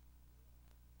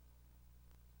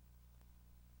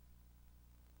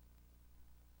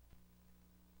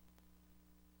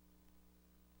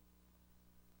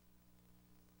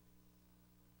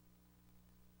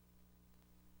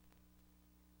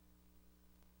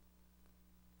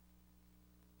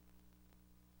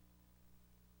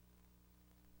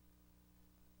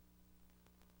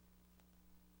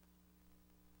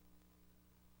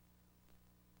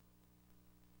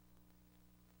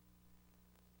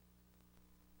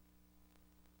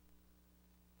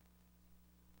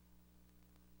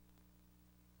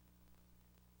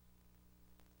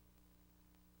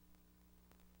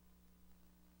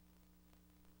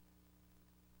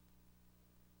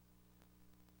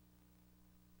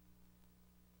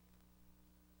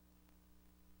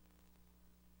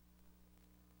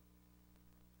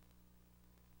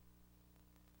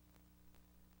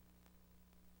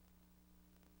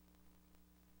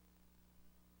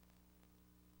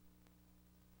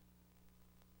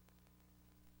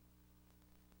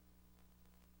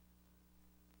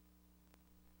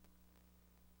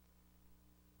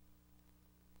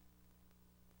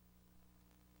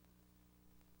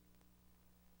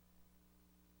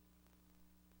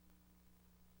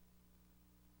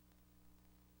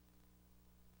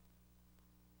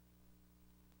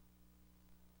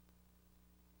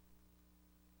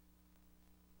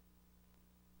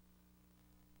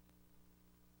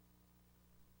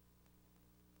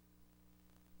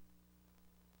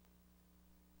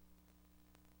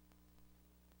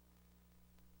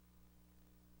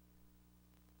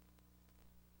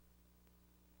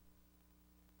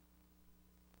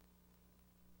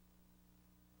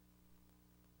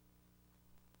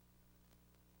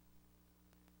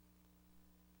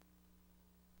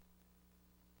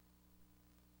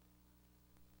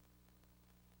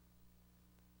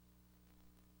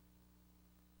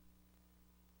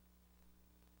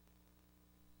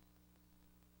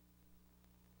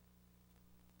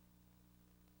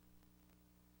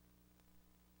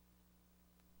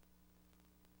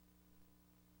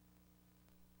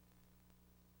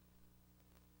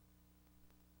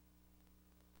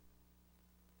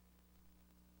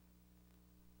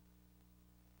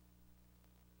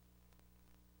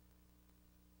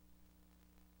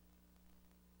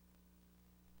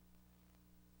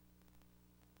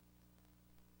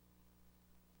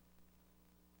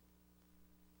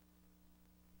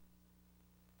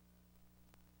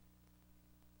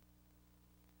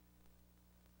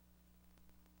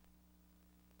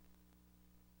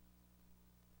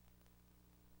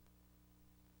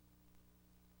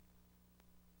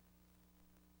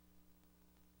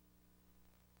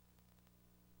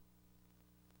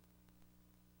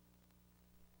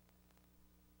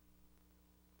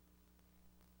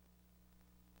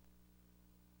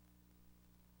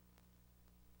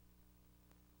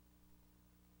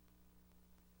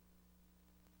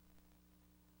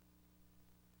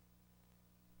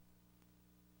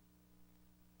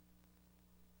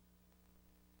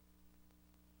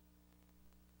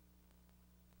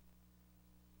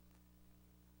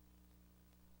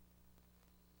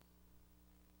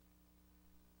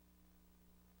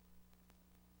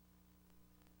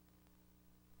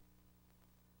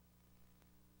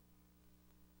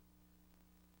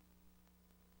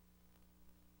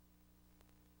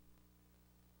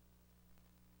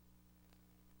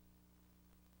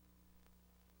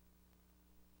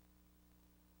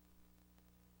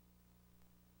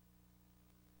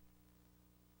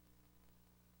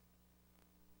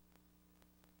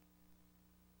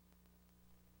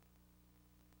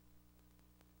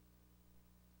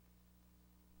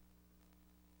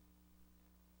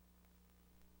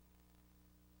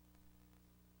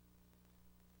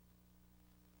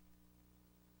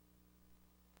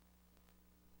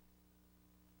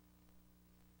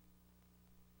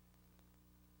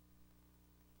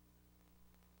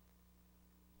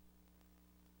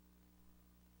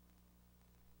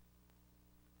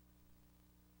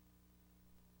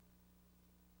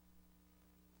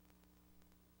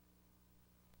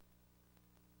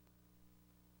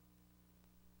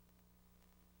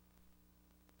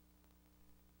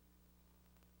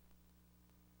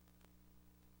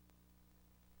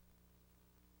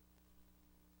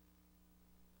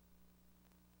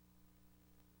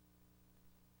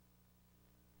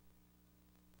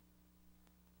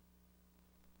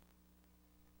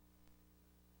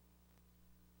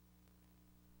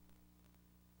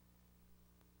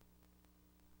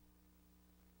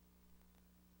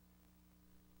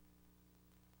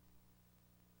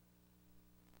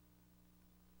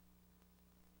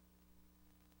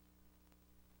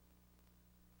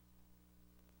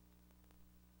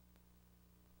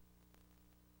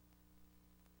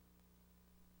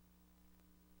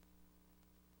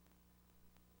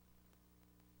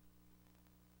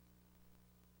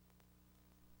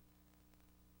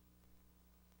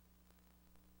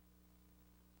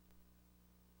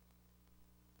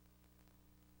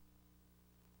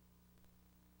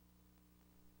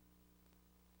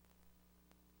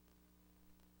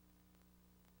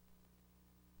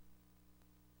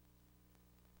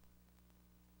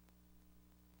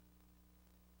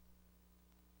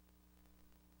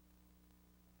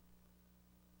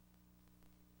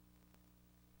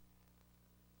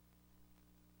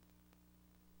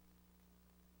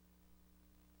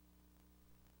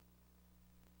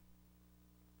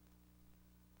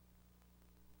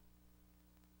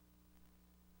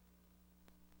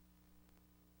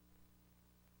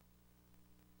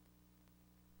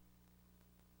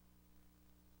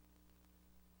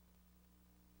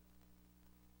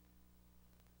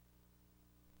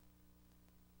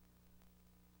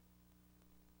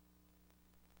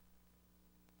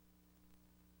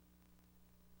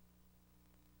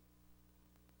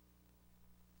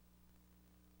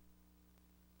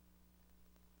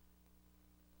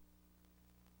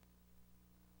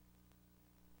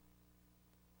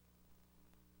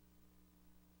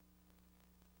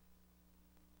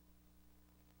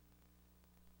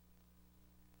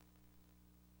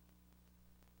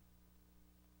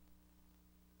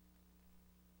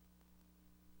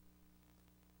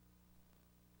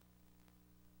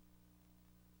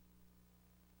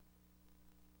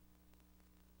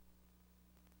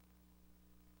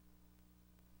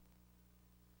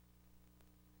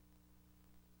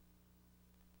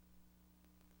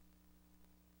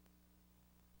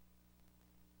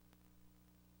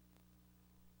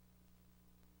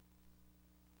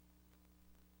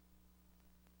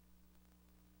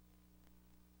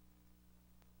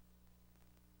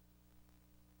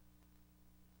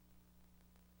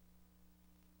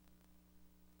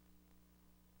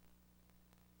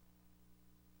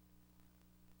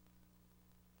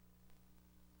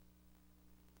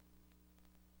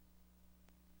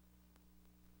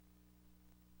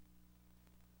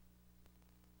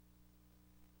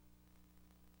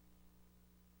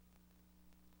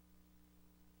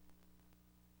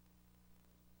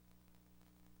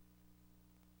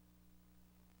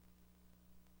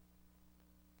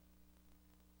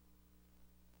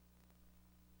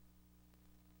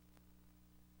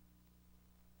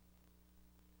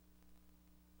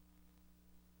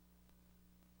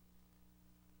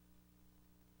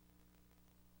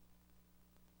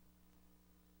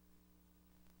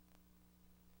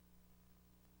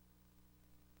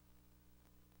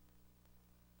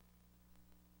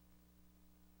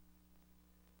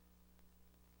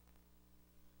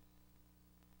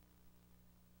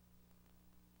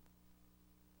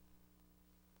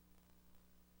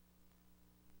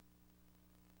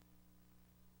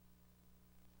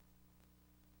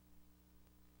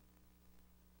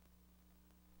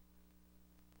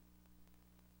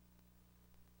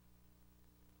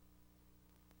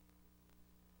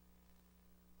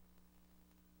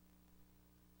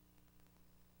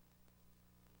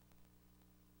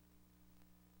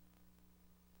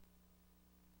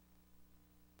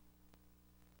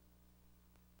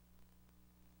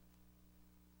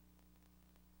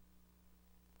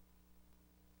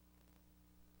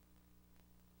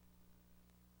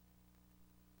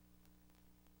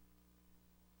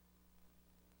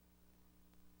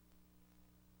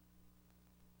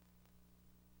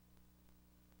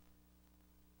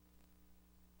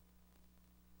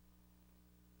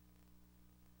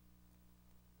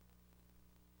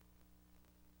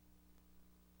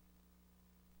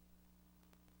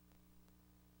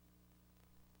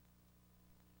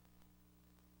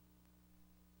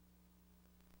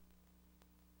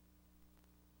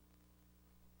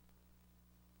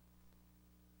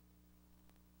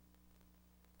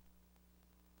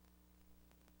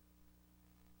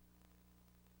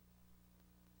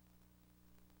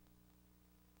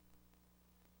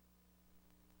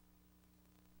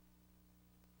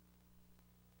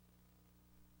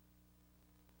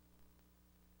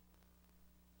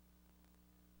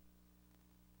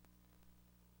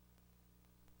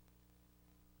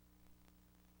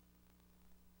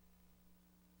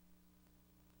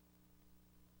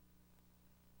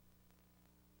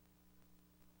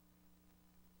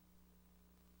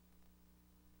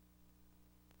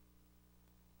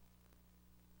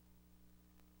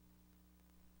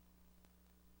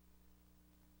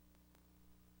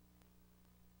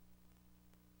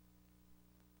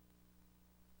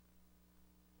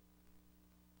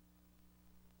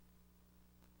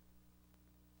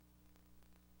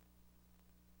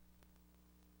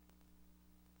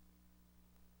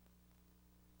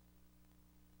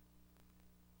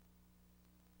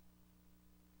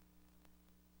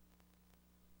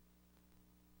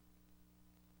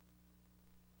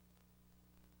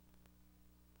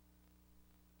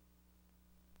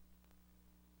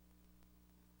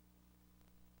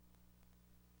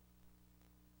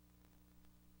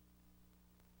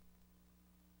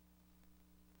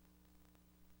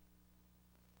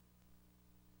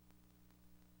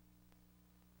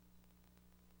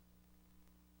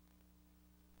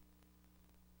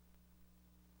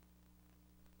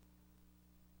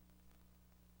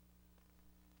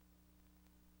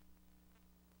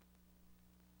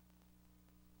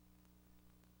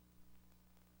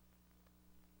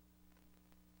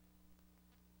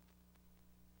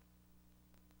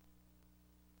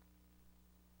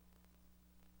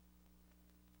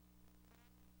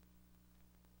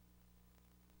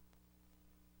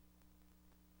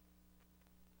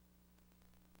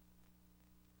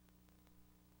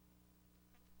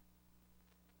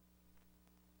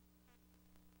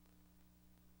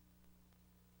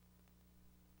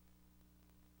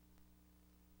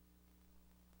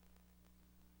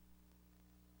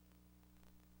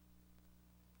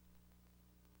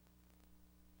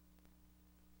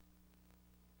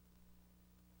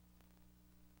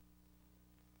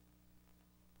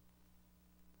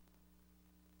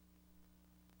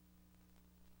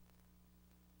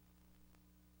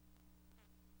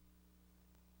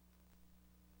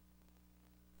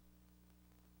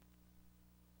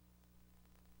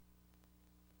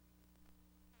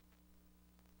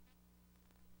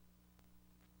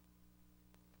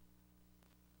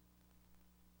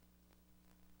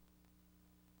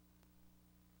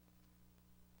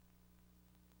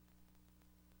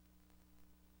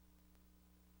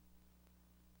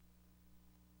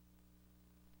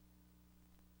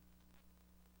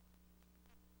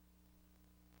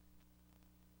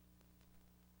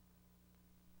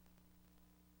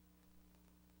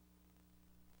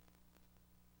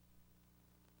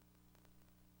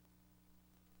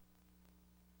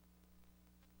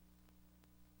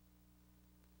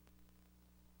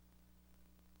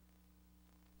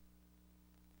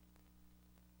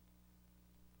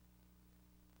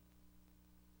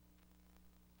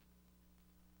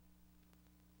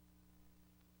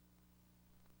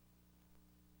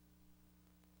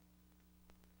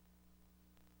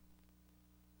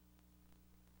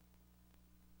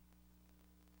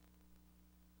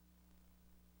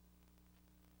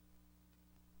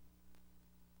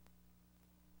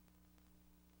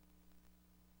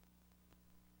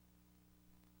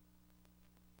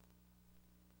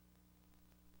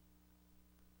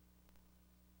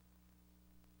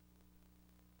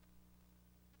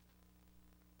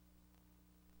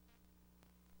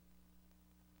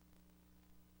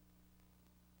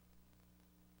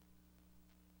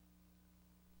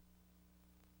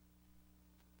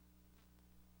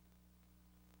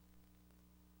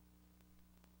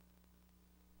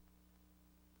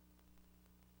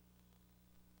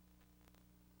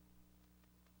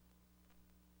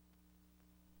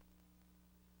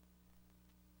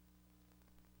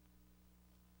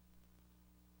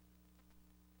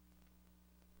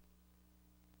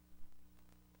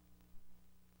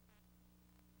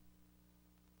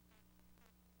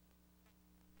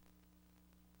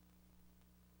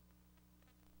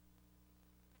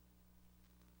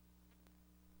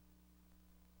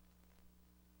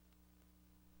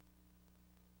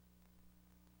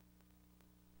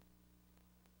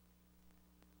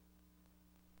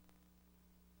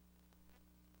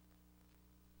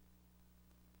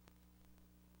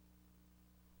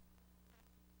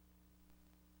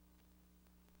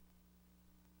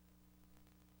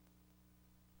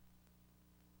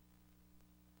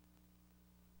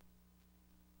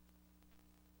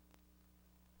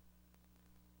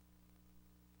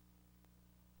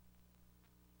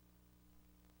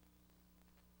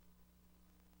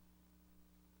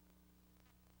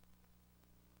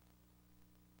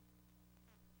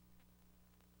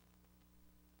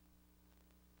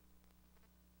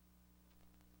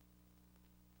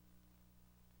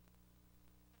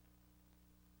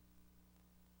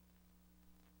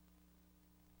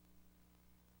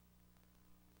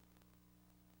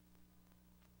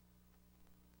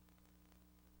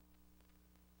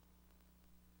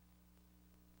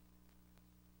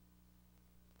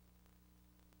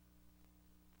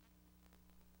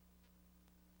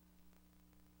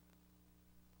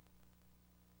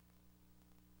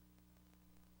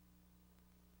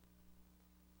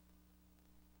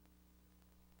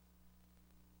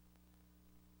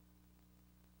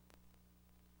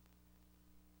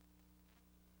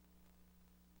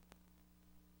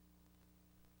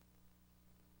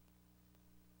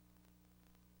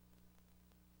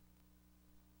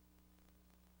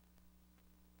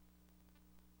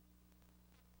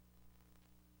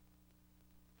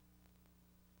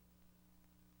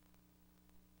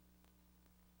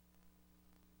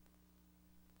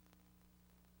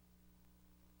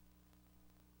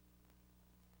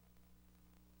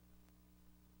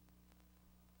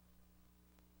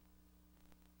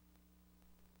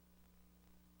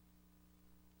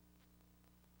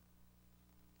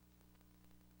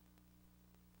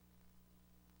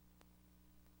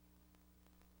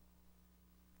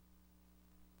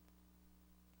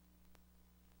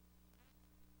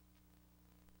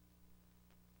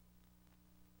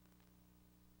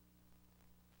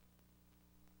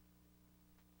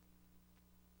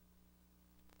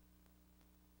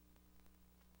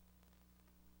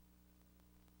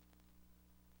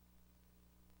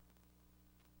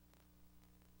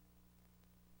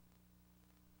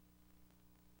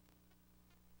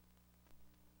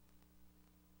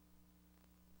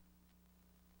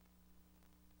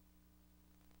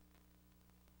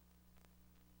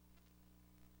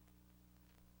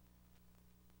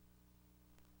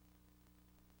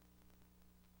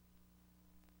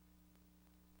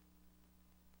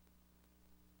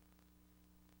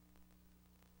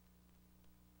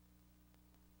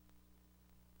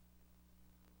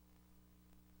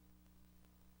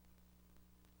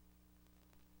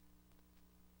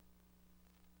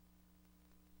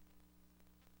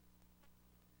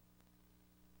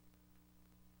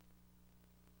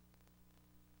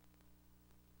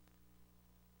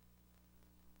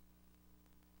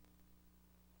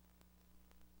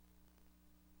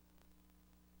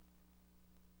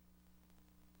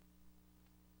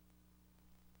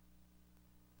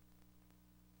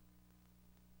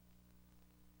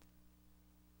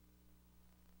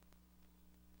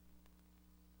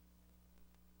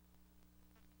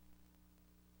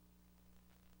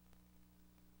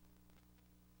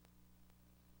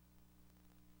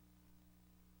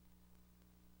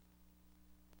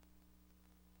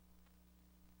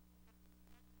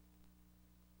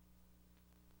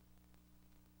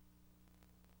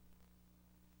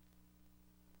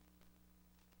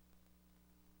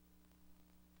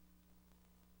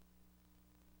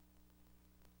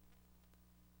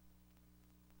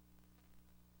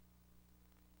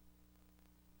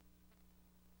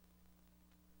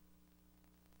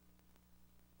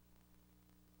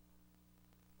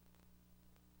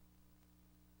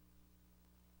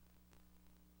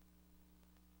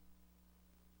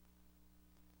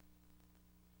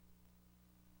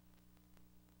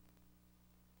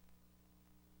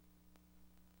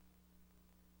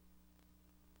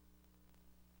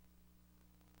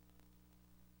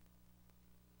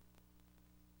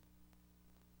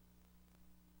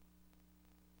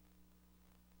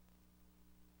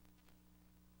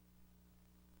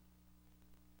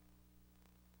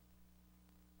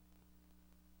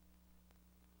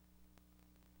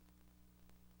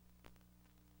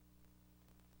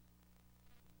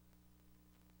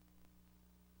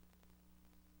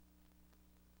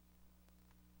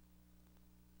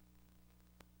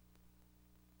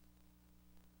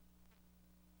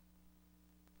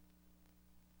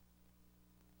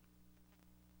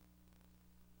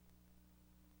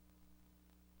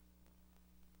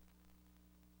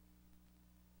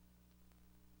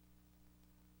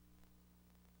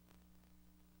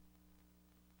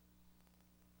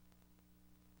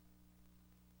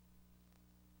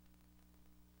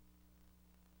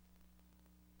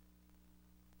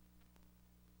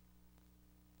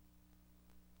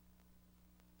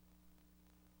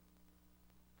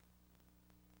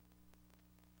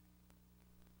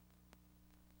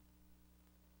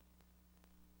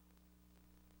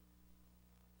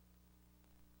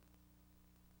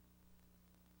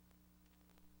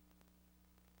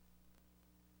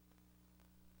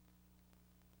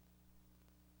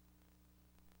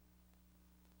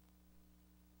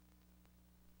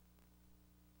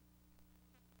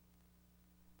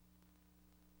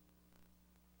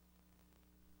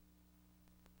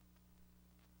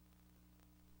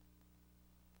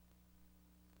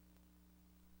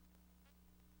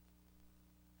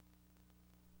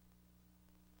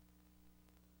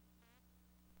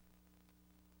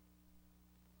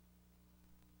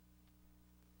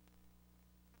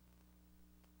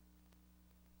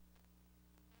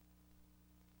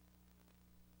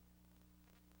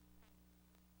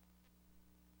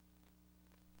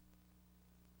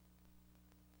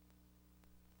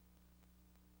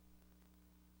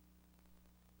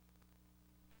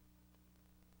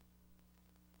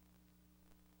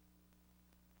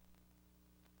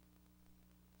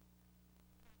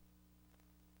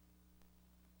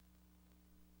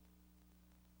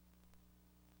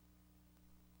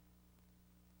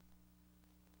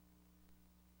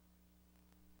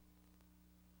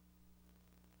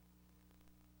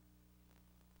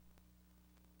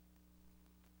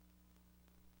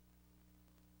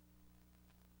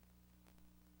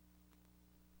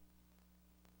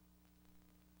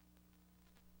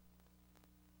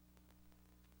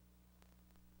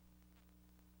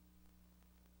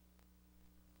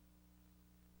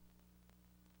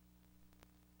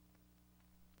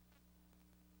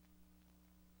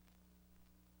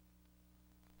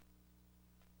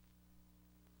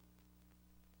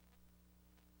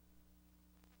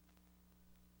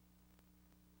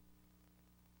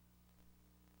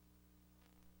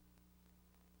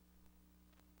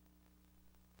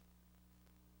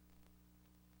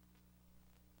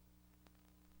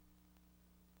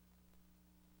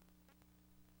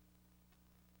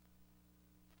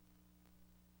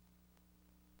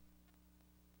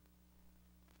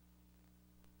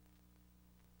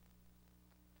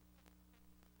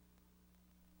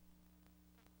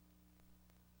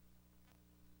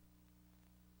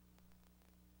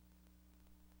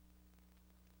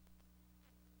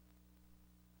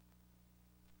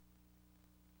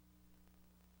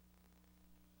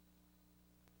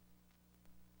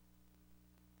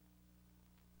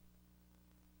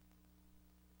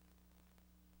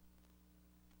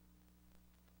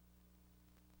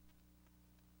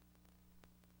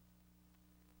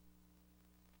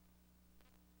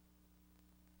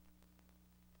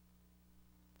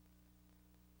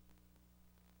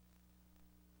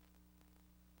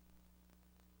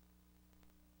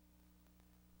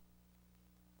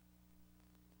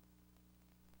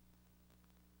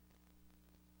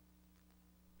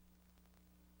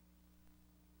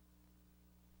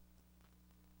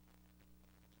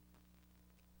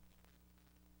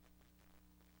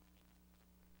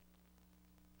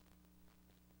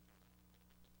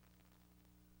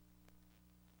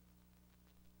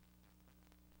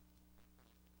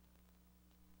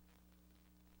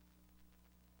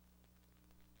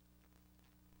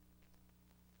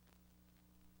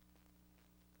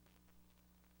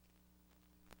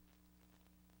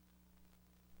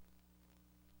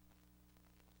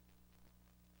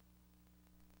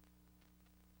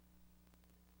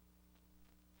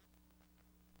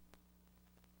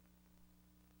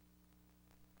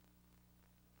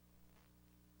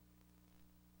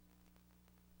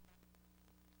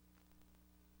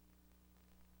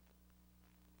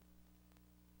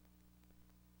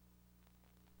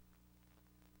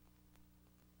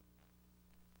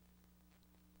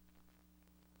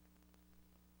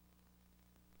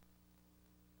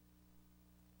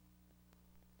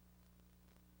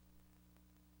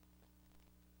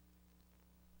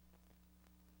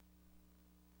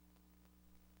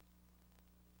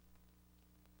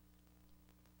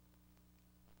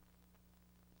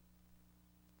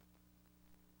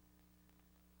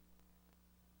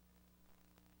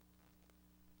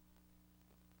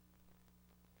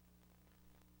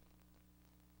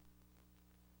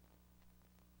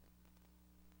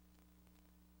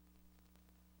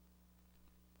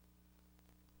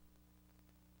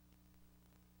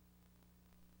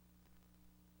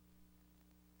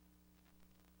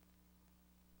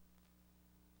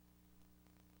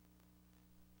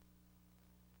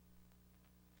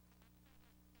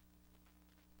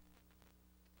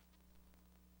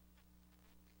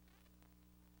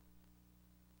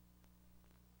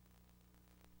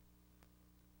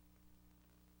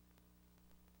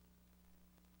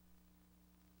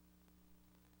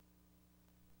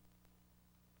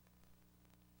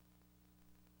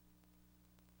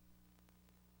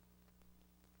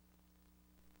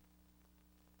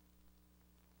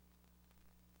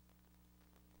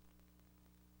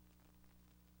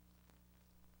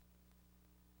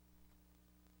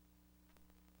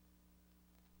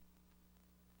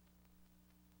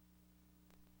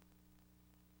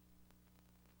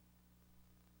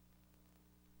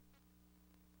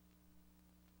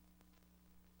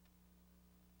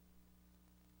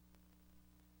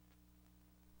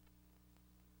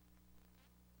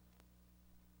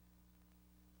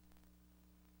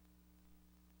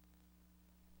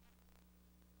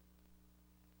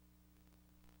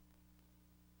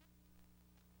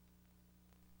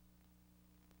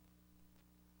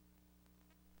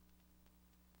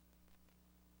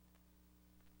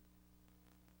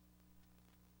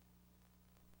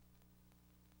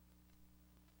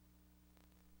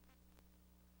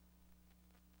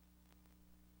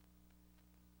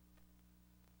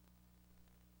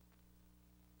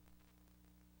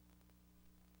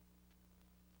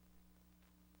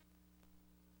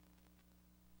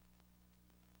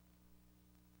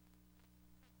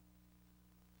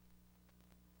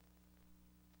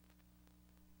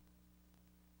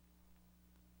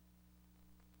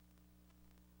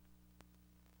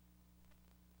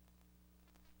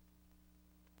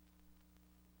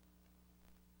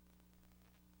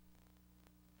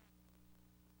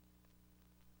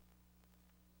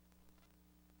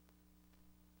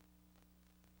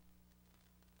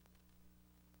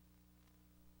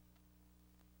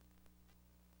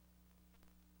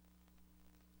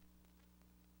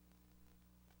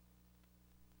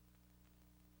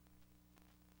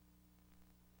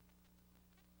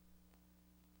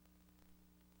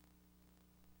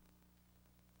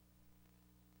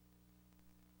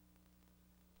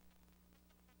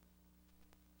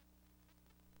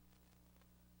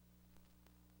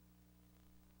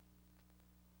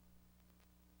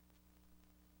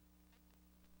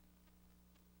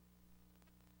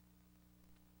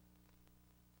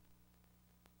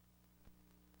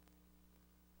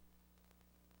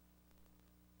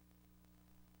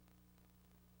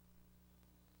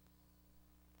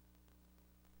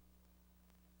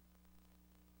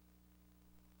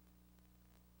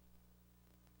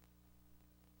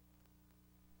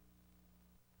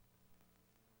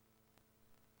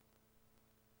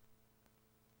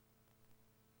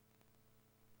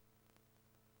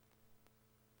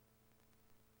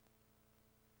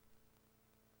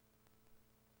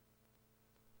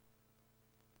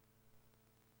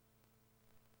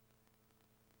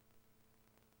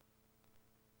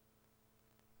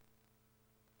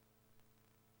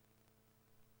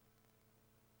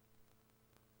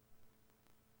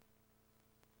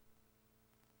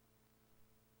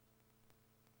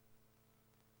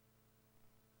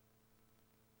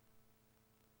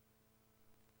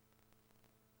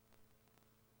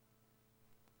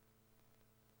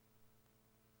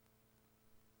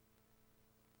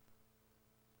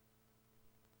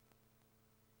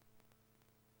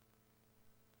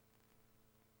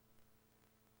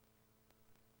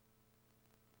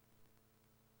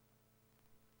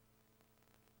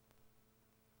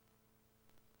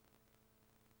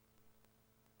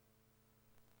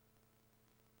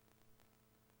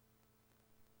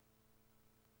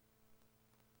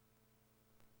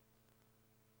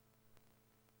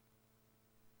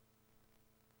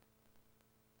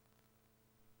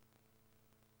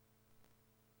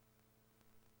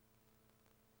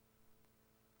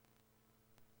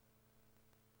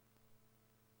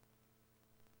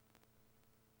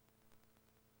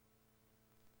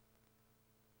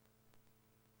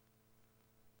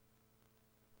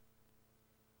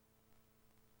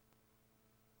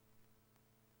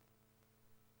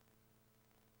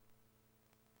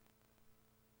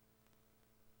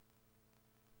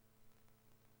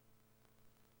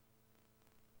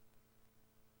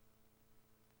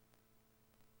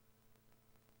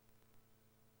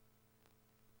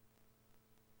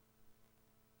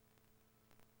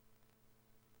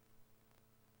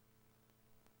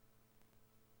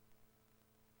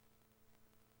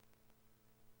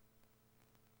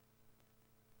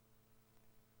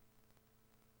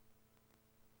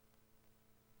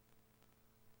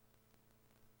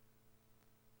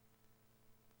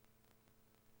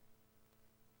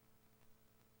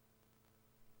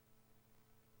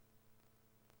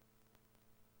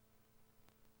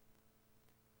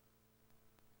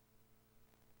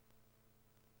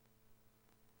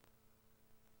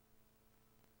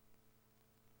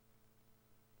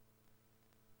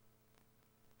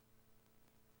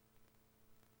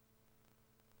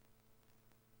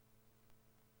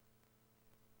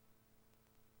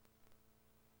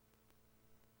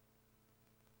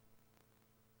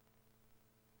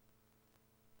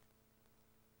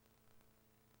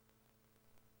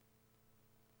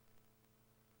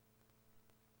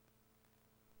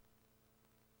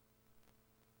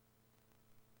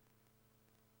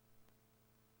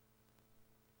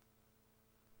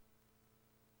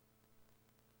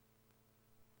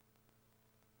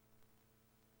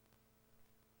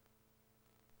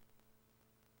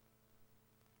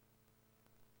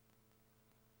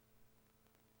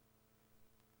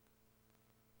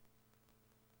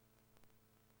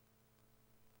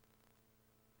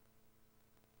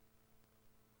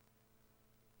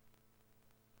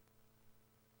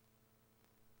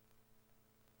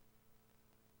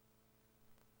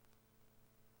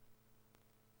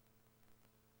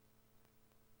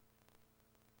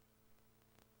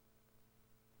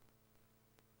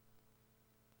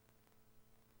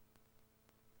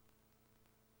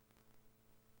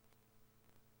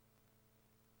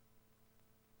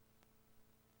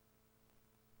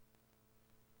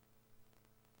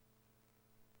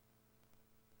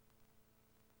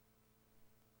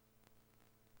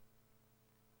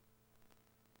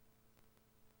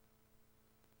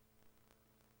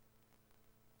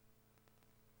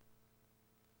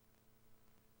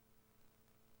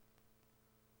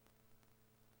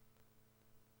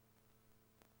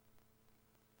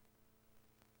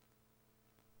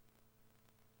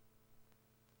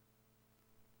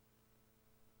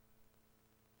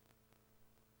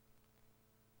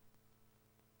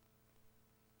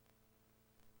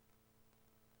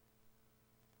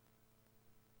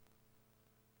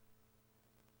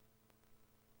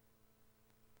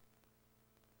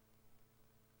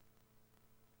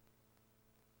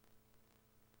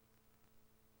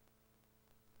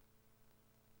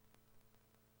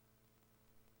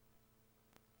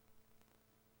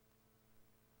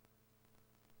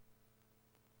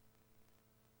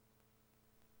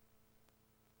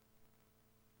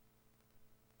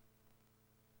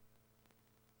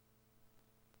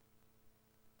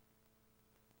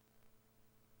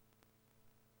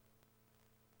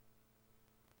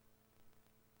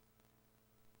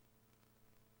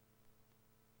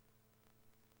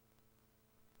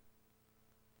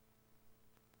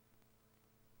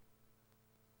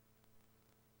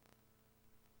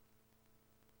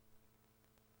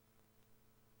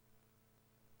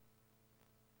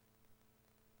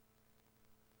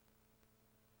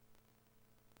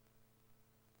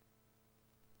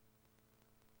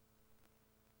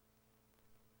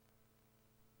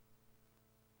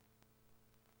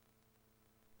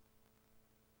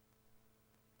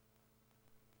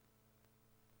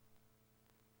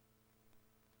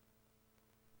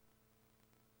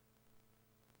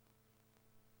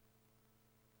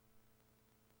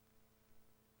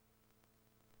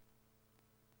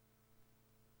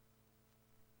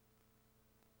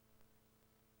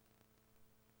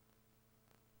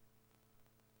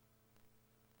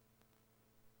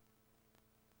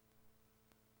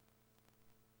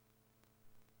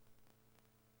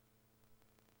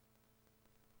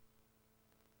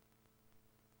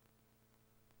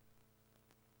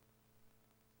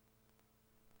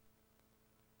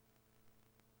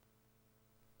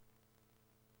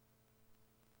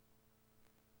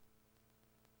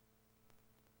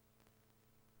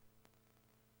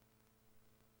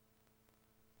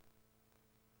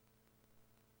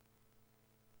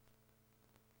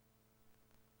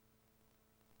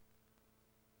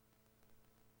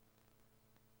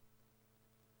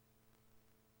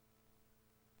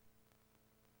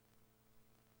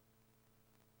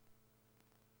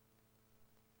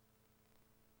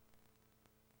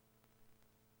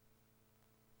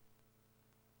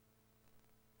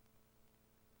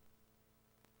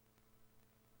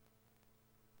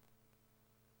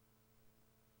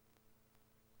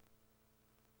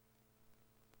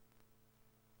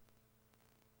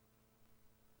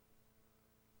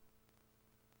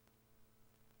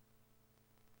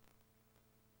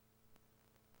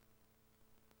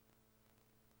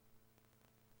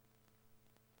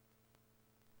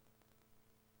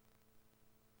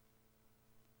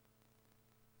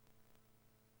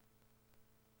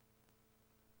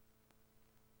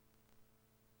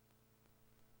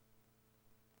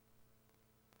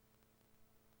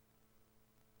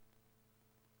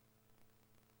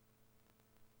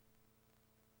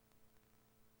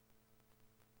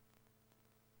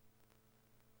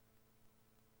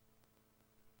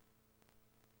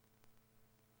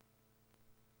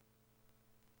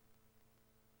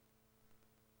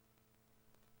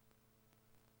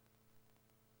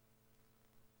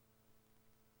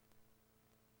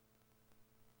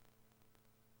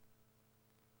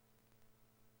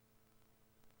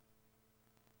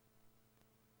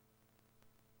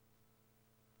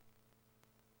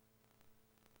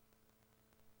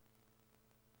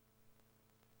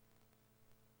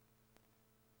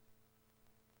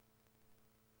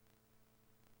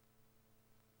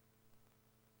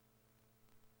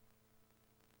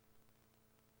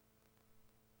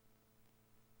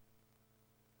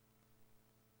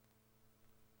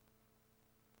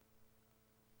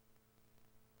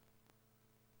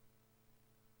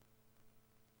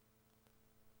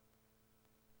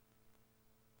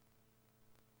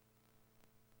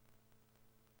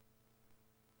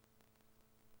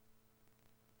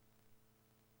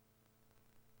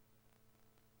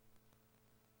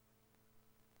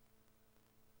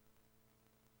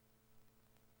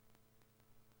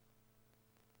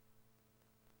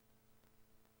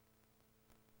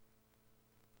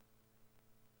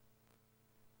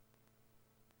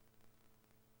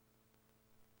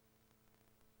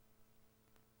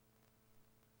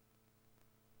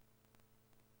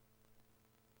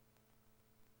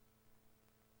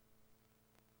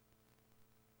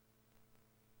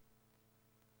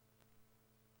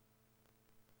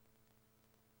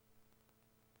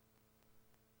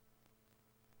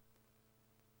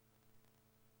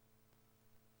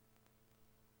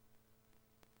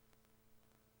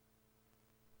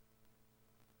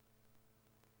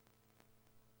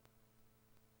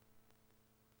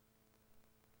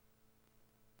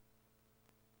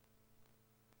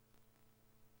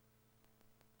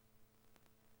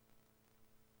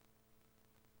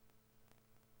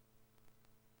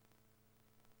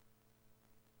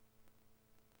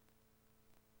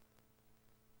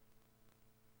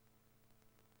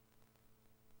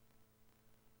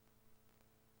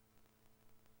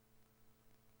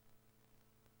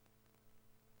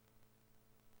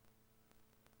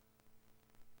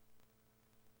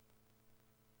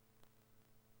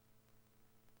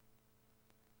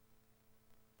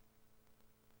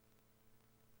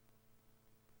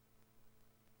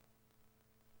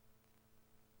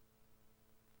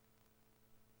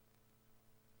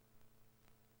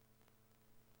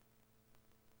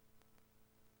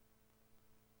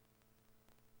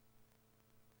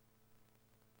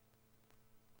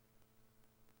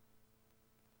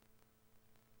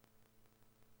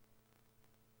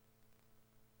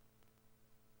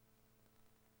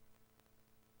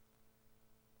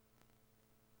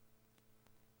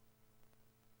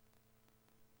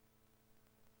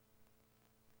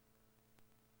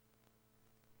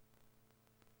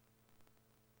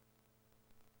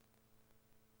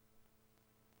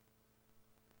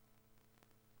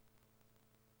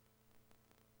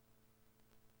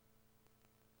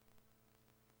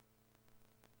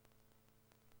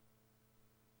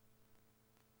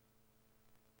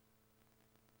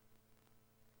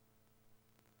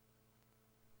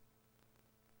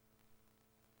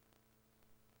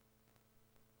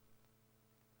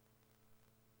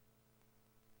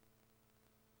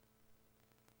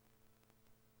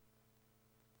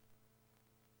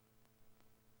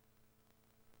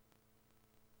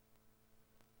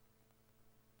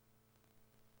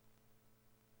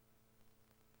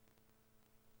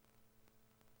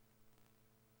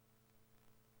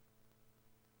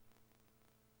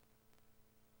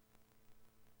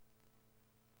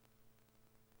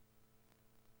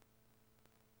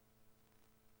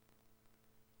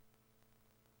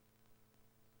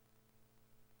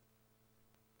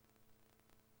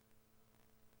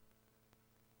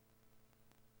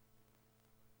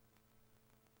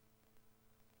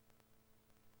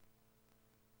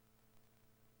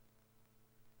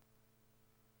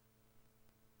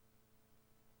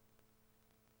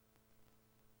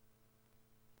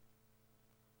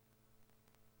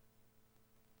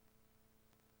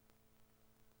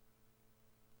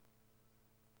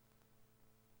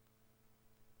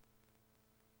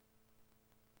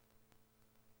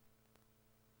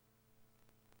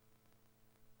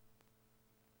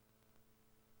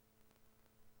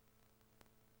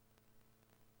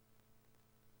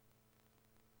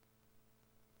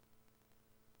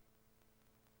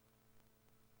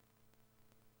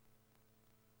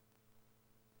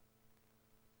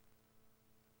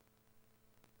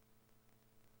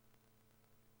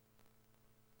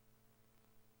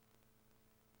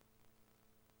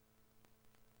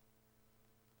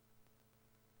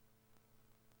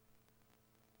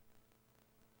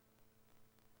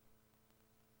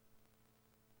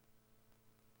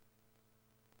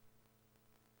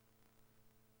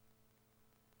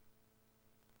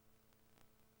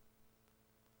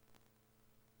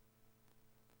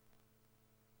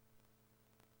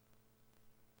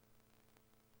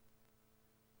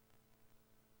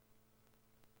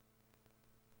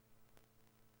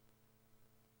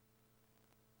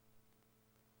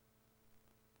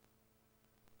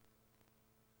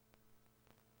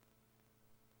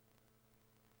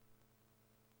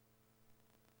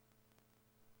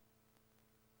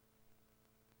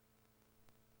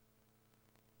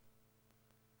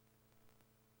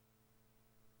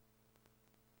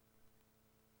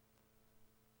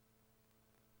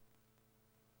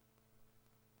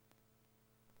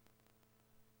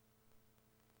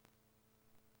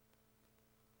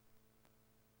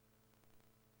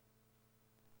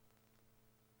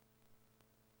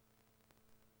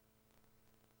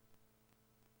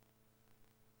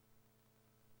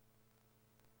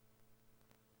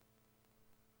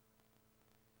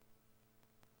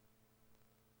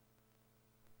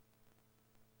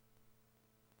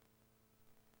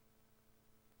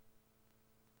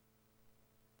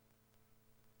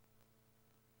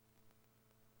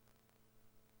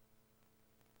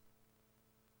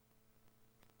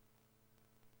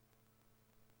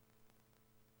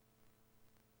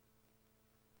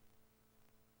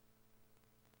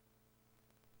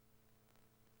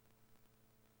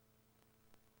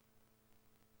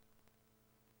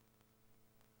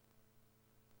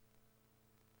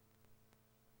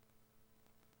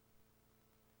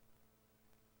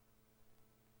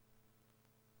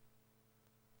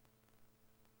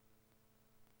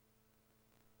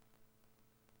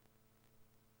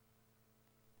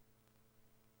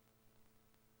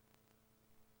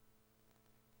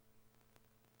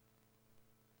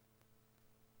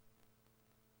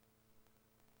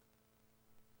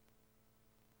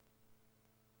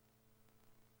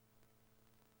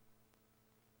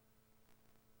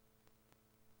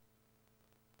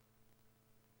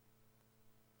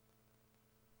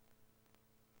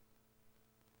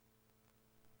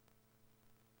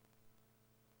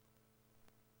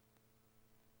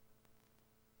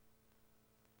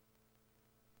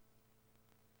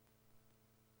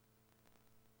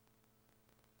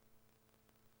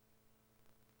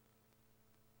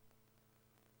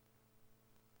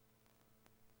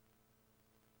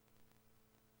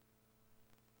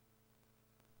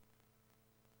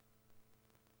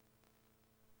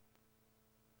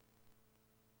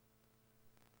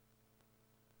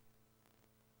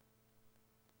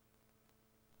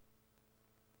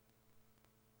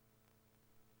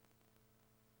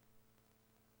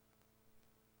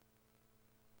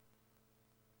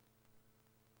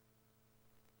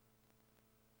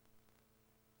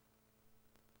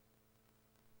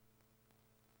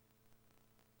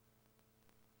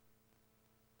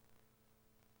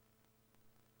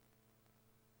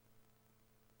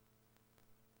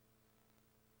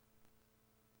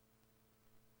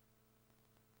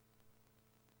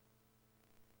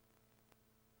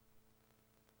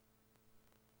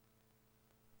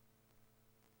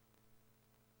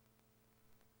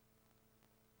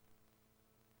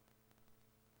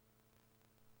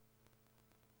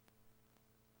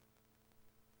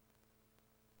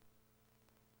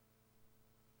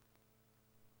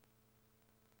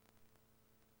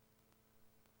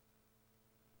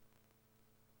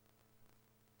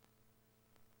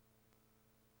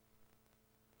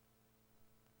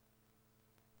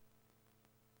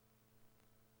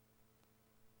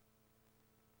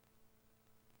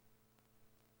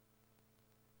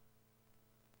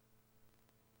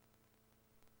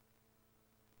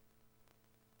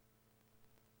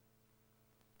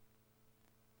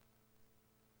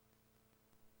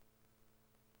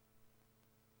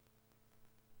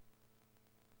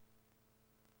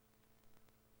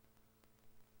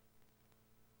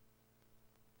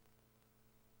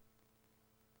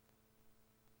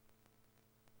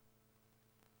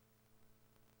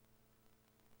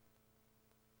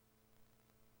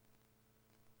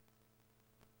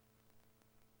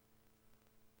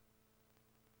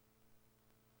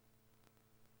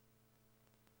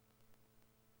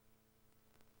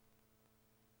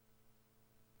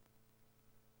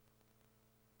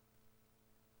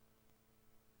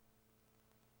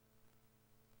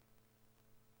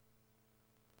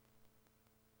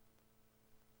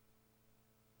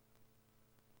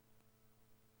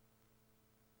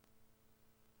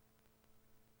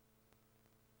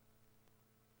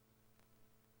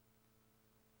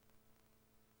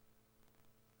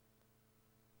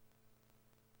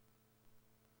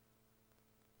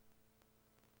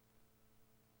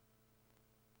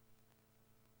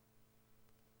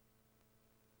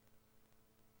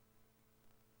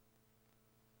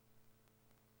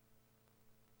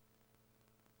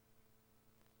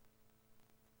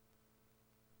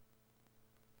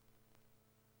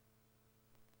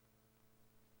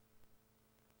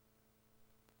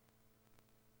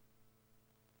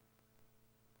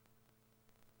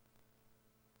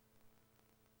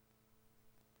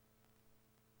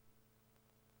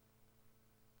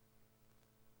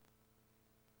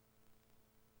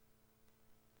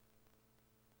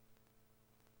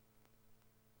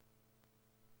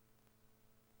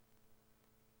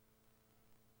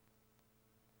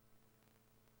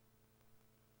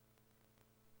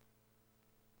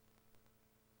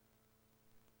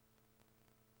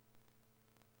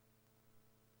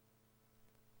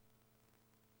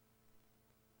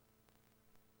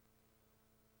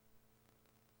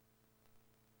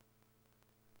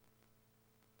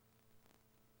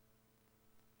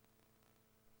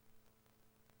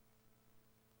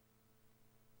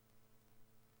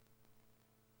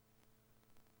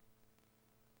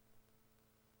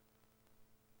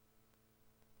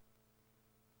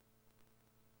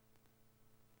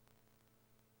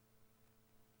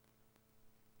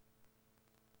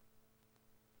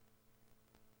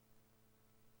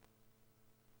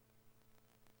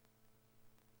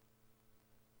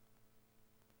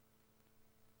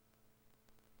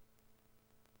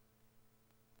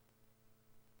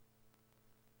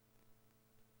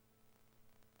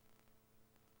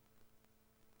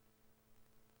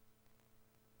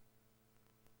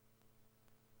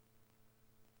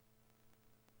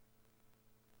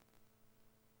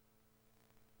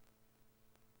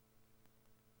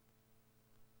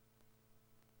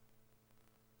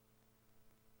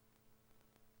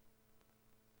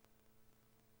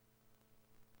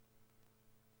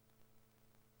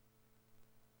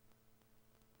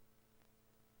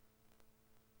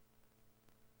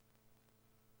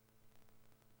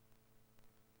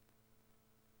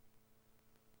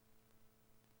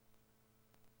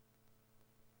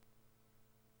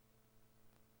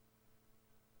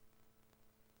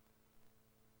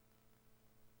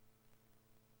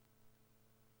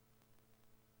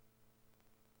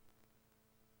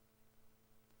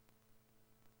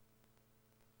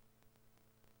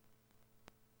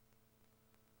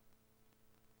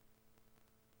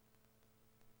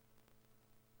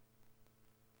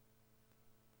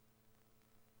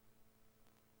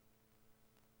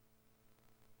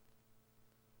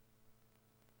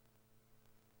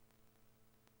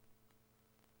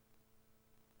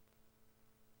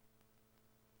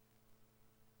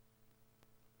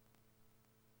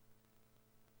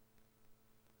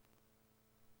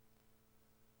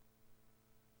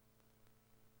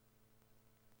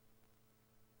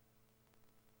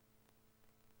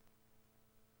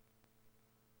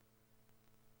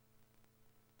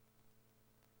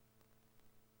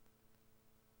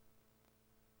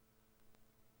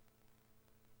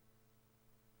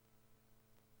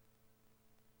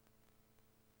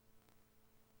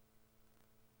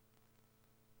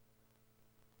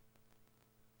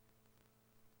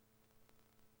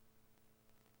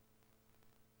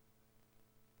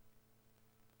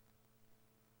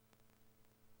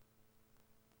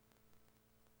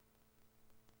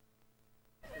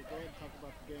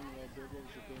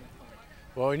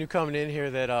 Well, we knew coming in here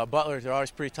that Butler, they're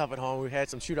always pretty tough at home. We had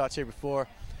some shootouts here before,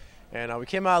 and we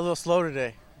came out a little slow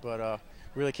today, but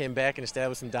really came back and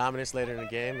established some dominance later in the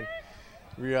game.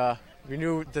 And we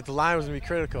knew that the line was going to be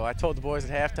critical. I told the boys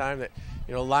at halftime that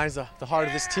the line's the heart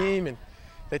of this team, and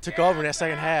they took over in that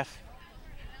second half.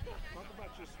 Talk about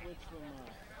your switch from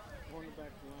cornerback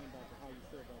to linebacker, how you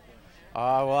feel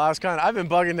about that. Well, I've been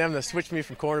bugging them to switch me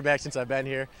from cornerback since I've been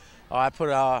here. I put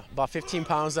about 15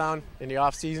 pounds down in the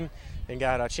off season and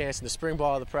got a chance in the spring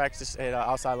ball of the practice at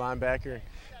outside linebacker.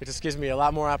 It just gives me a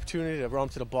lot more opportunity to run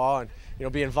to the ball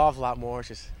and be involved a lot more,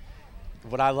 which is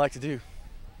what I like to do.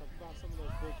 Talk about some of those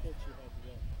big hits you had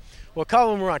today. Well, a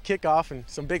couple of them were on kickoff, and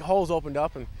some big holes opened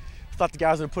up, and I thought the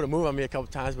guy was going to put a move on me a couple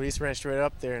times, but he just ran straight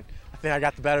up there, and I think I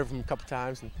got the better of him a couple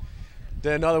times. And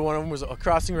then another one of them was a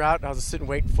crossing route, and I was just sitting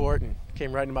waiting for it, and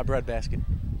came right into my breadbasket. Talk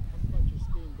about your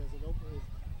scheme. Does it open?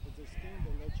 Is the scheme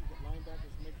that lets you get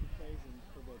linebackers make the plays and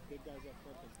for the big guys up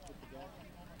front to hit the gap?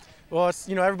 Well, it's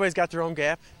everybody's got their own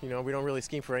gap. We don't really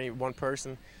scheme for any one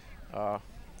person.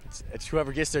 It's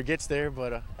whoever gets there.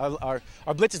 But our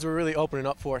blitzes were really opening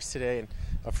up for us today, and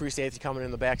a free safety coming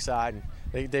in the backside,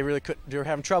 and they were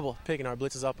having trouble picking our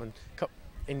blitzes up,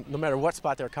 and no matter what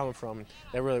spot they were coming from, and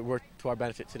that really worked to our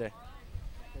benefit today.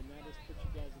 Okay, now this puts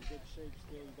you guys in good shape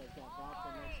still. You guys got Valpo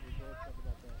next week. Talk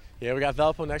about that. Yeah, we got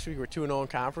Valpo next week. We're 2-0 in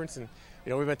conference, and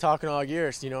we've been talking all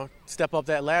year. Step up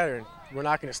that ladder, and we're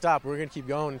not going to stop. We're going to keep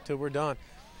going until we're done.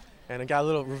 And I got a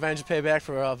little revenge payback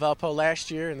for Valpo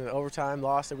last year and the overtime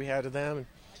loss that we had to them. And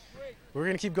we're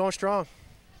going to keep going strong.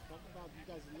 Talk about you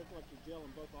guys look like you're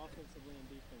gelling both offensively and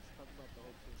defense. Talk about the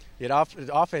whole team. Yeah,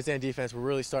 the offense and defense, we're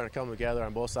really starting to come together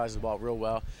on both sides of the ball real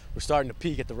well. We're starting to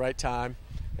peak at the right time.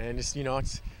 And it's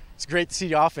great to see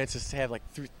the offenses to have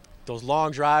those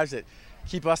long drives that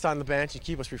keep us on the bench and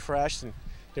keep us refreshed. And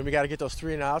then we got to get those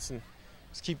 3 and outs and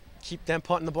just keep them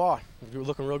punting the ball. We're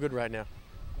looking real good right now.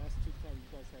 Last 2 times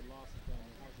you guys had losses down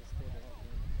there. How's it feel to have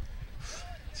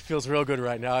win? It feels real good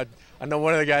right now. I know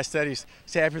one of the guys said he's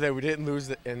happy that we didn't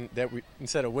lose and that we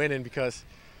instead of winning, because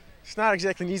it's not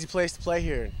exactly an easy place to play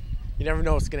here. And you never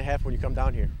know what's going to happen when you come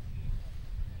down here.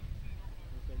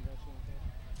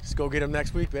 Just go get them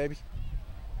next week, baby.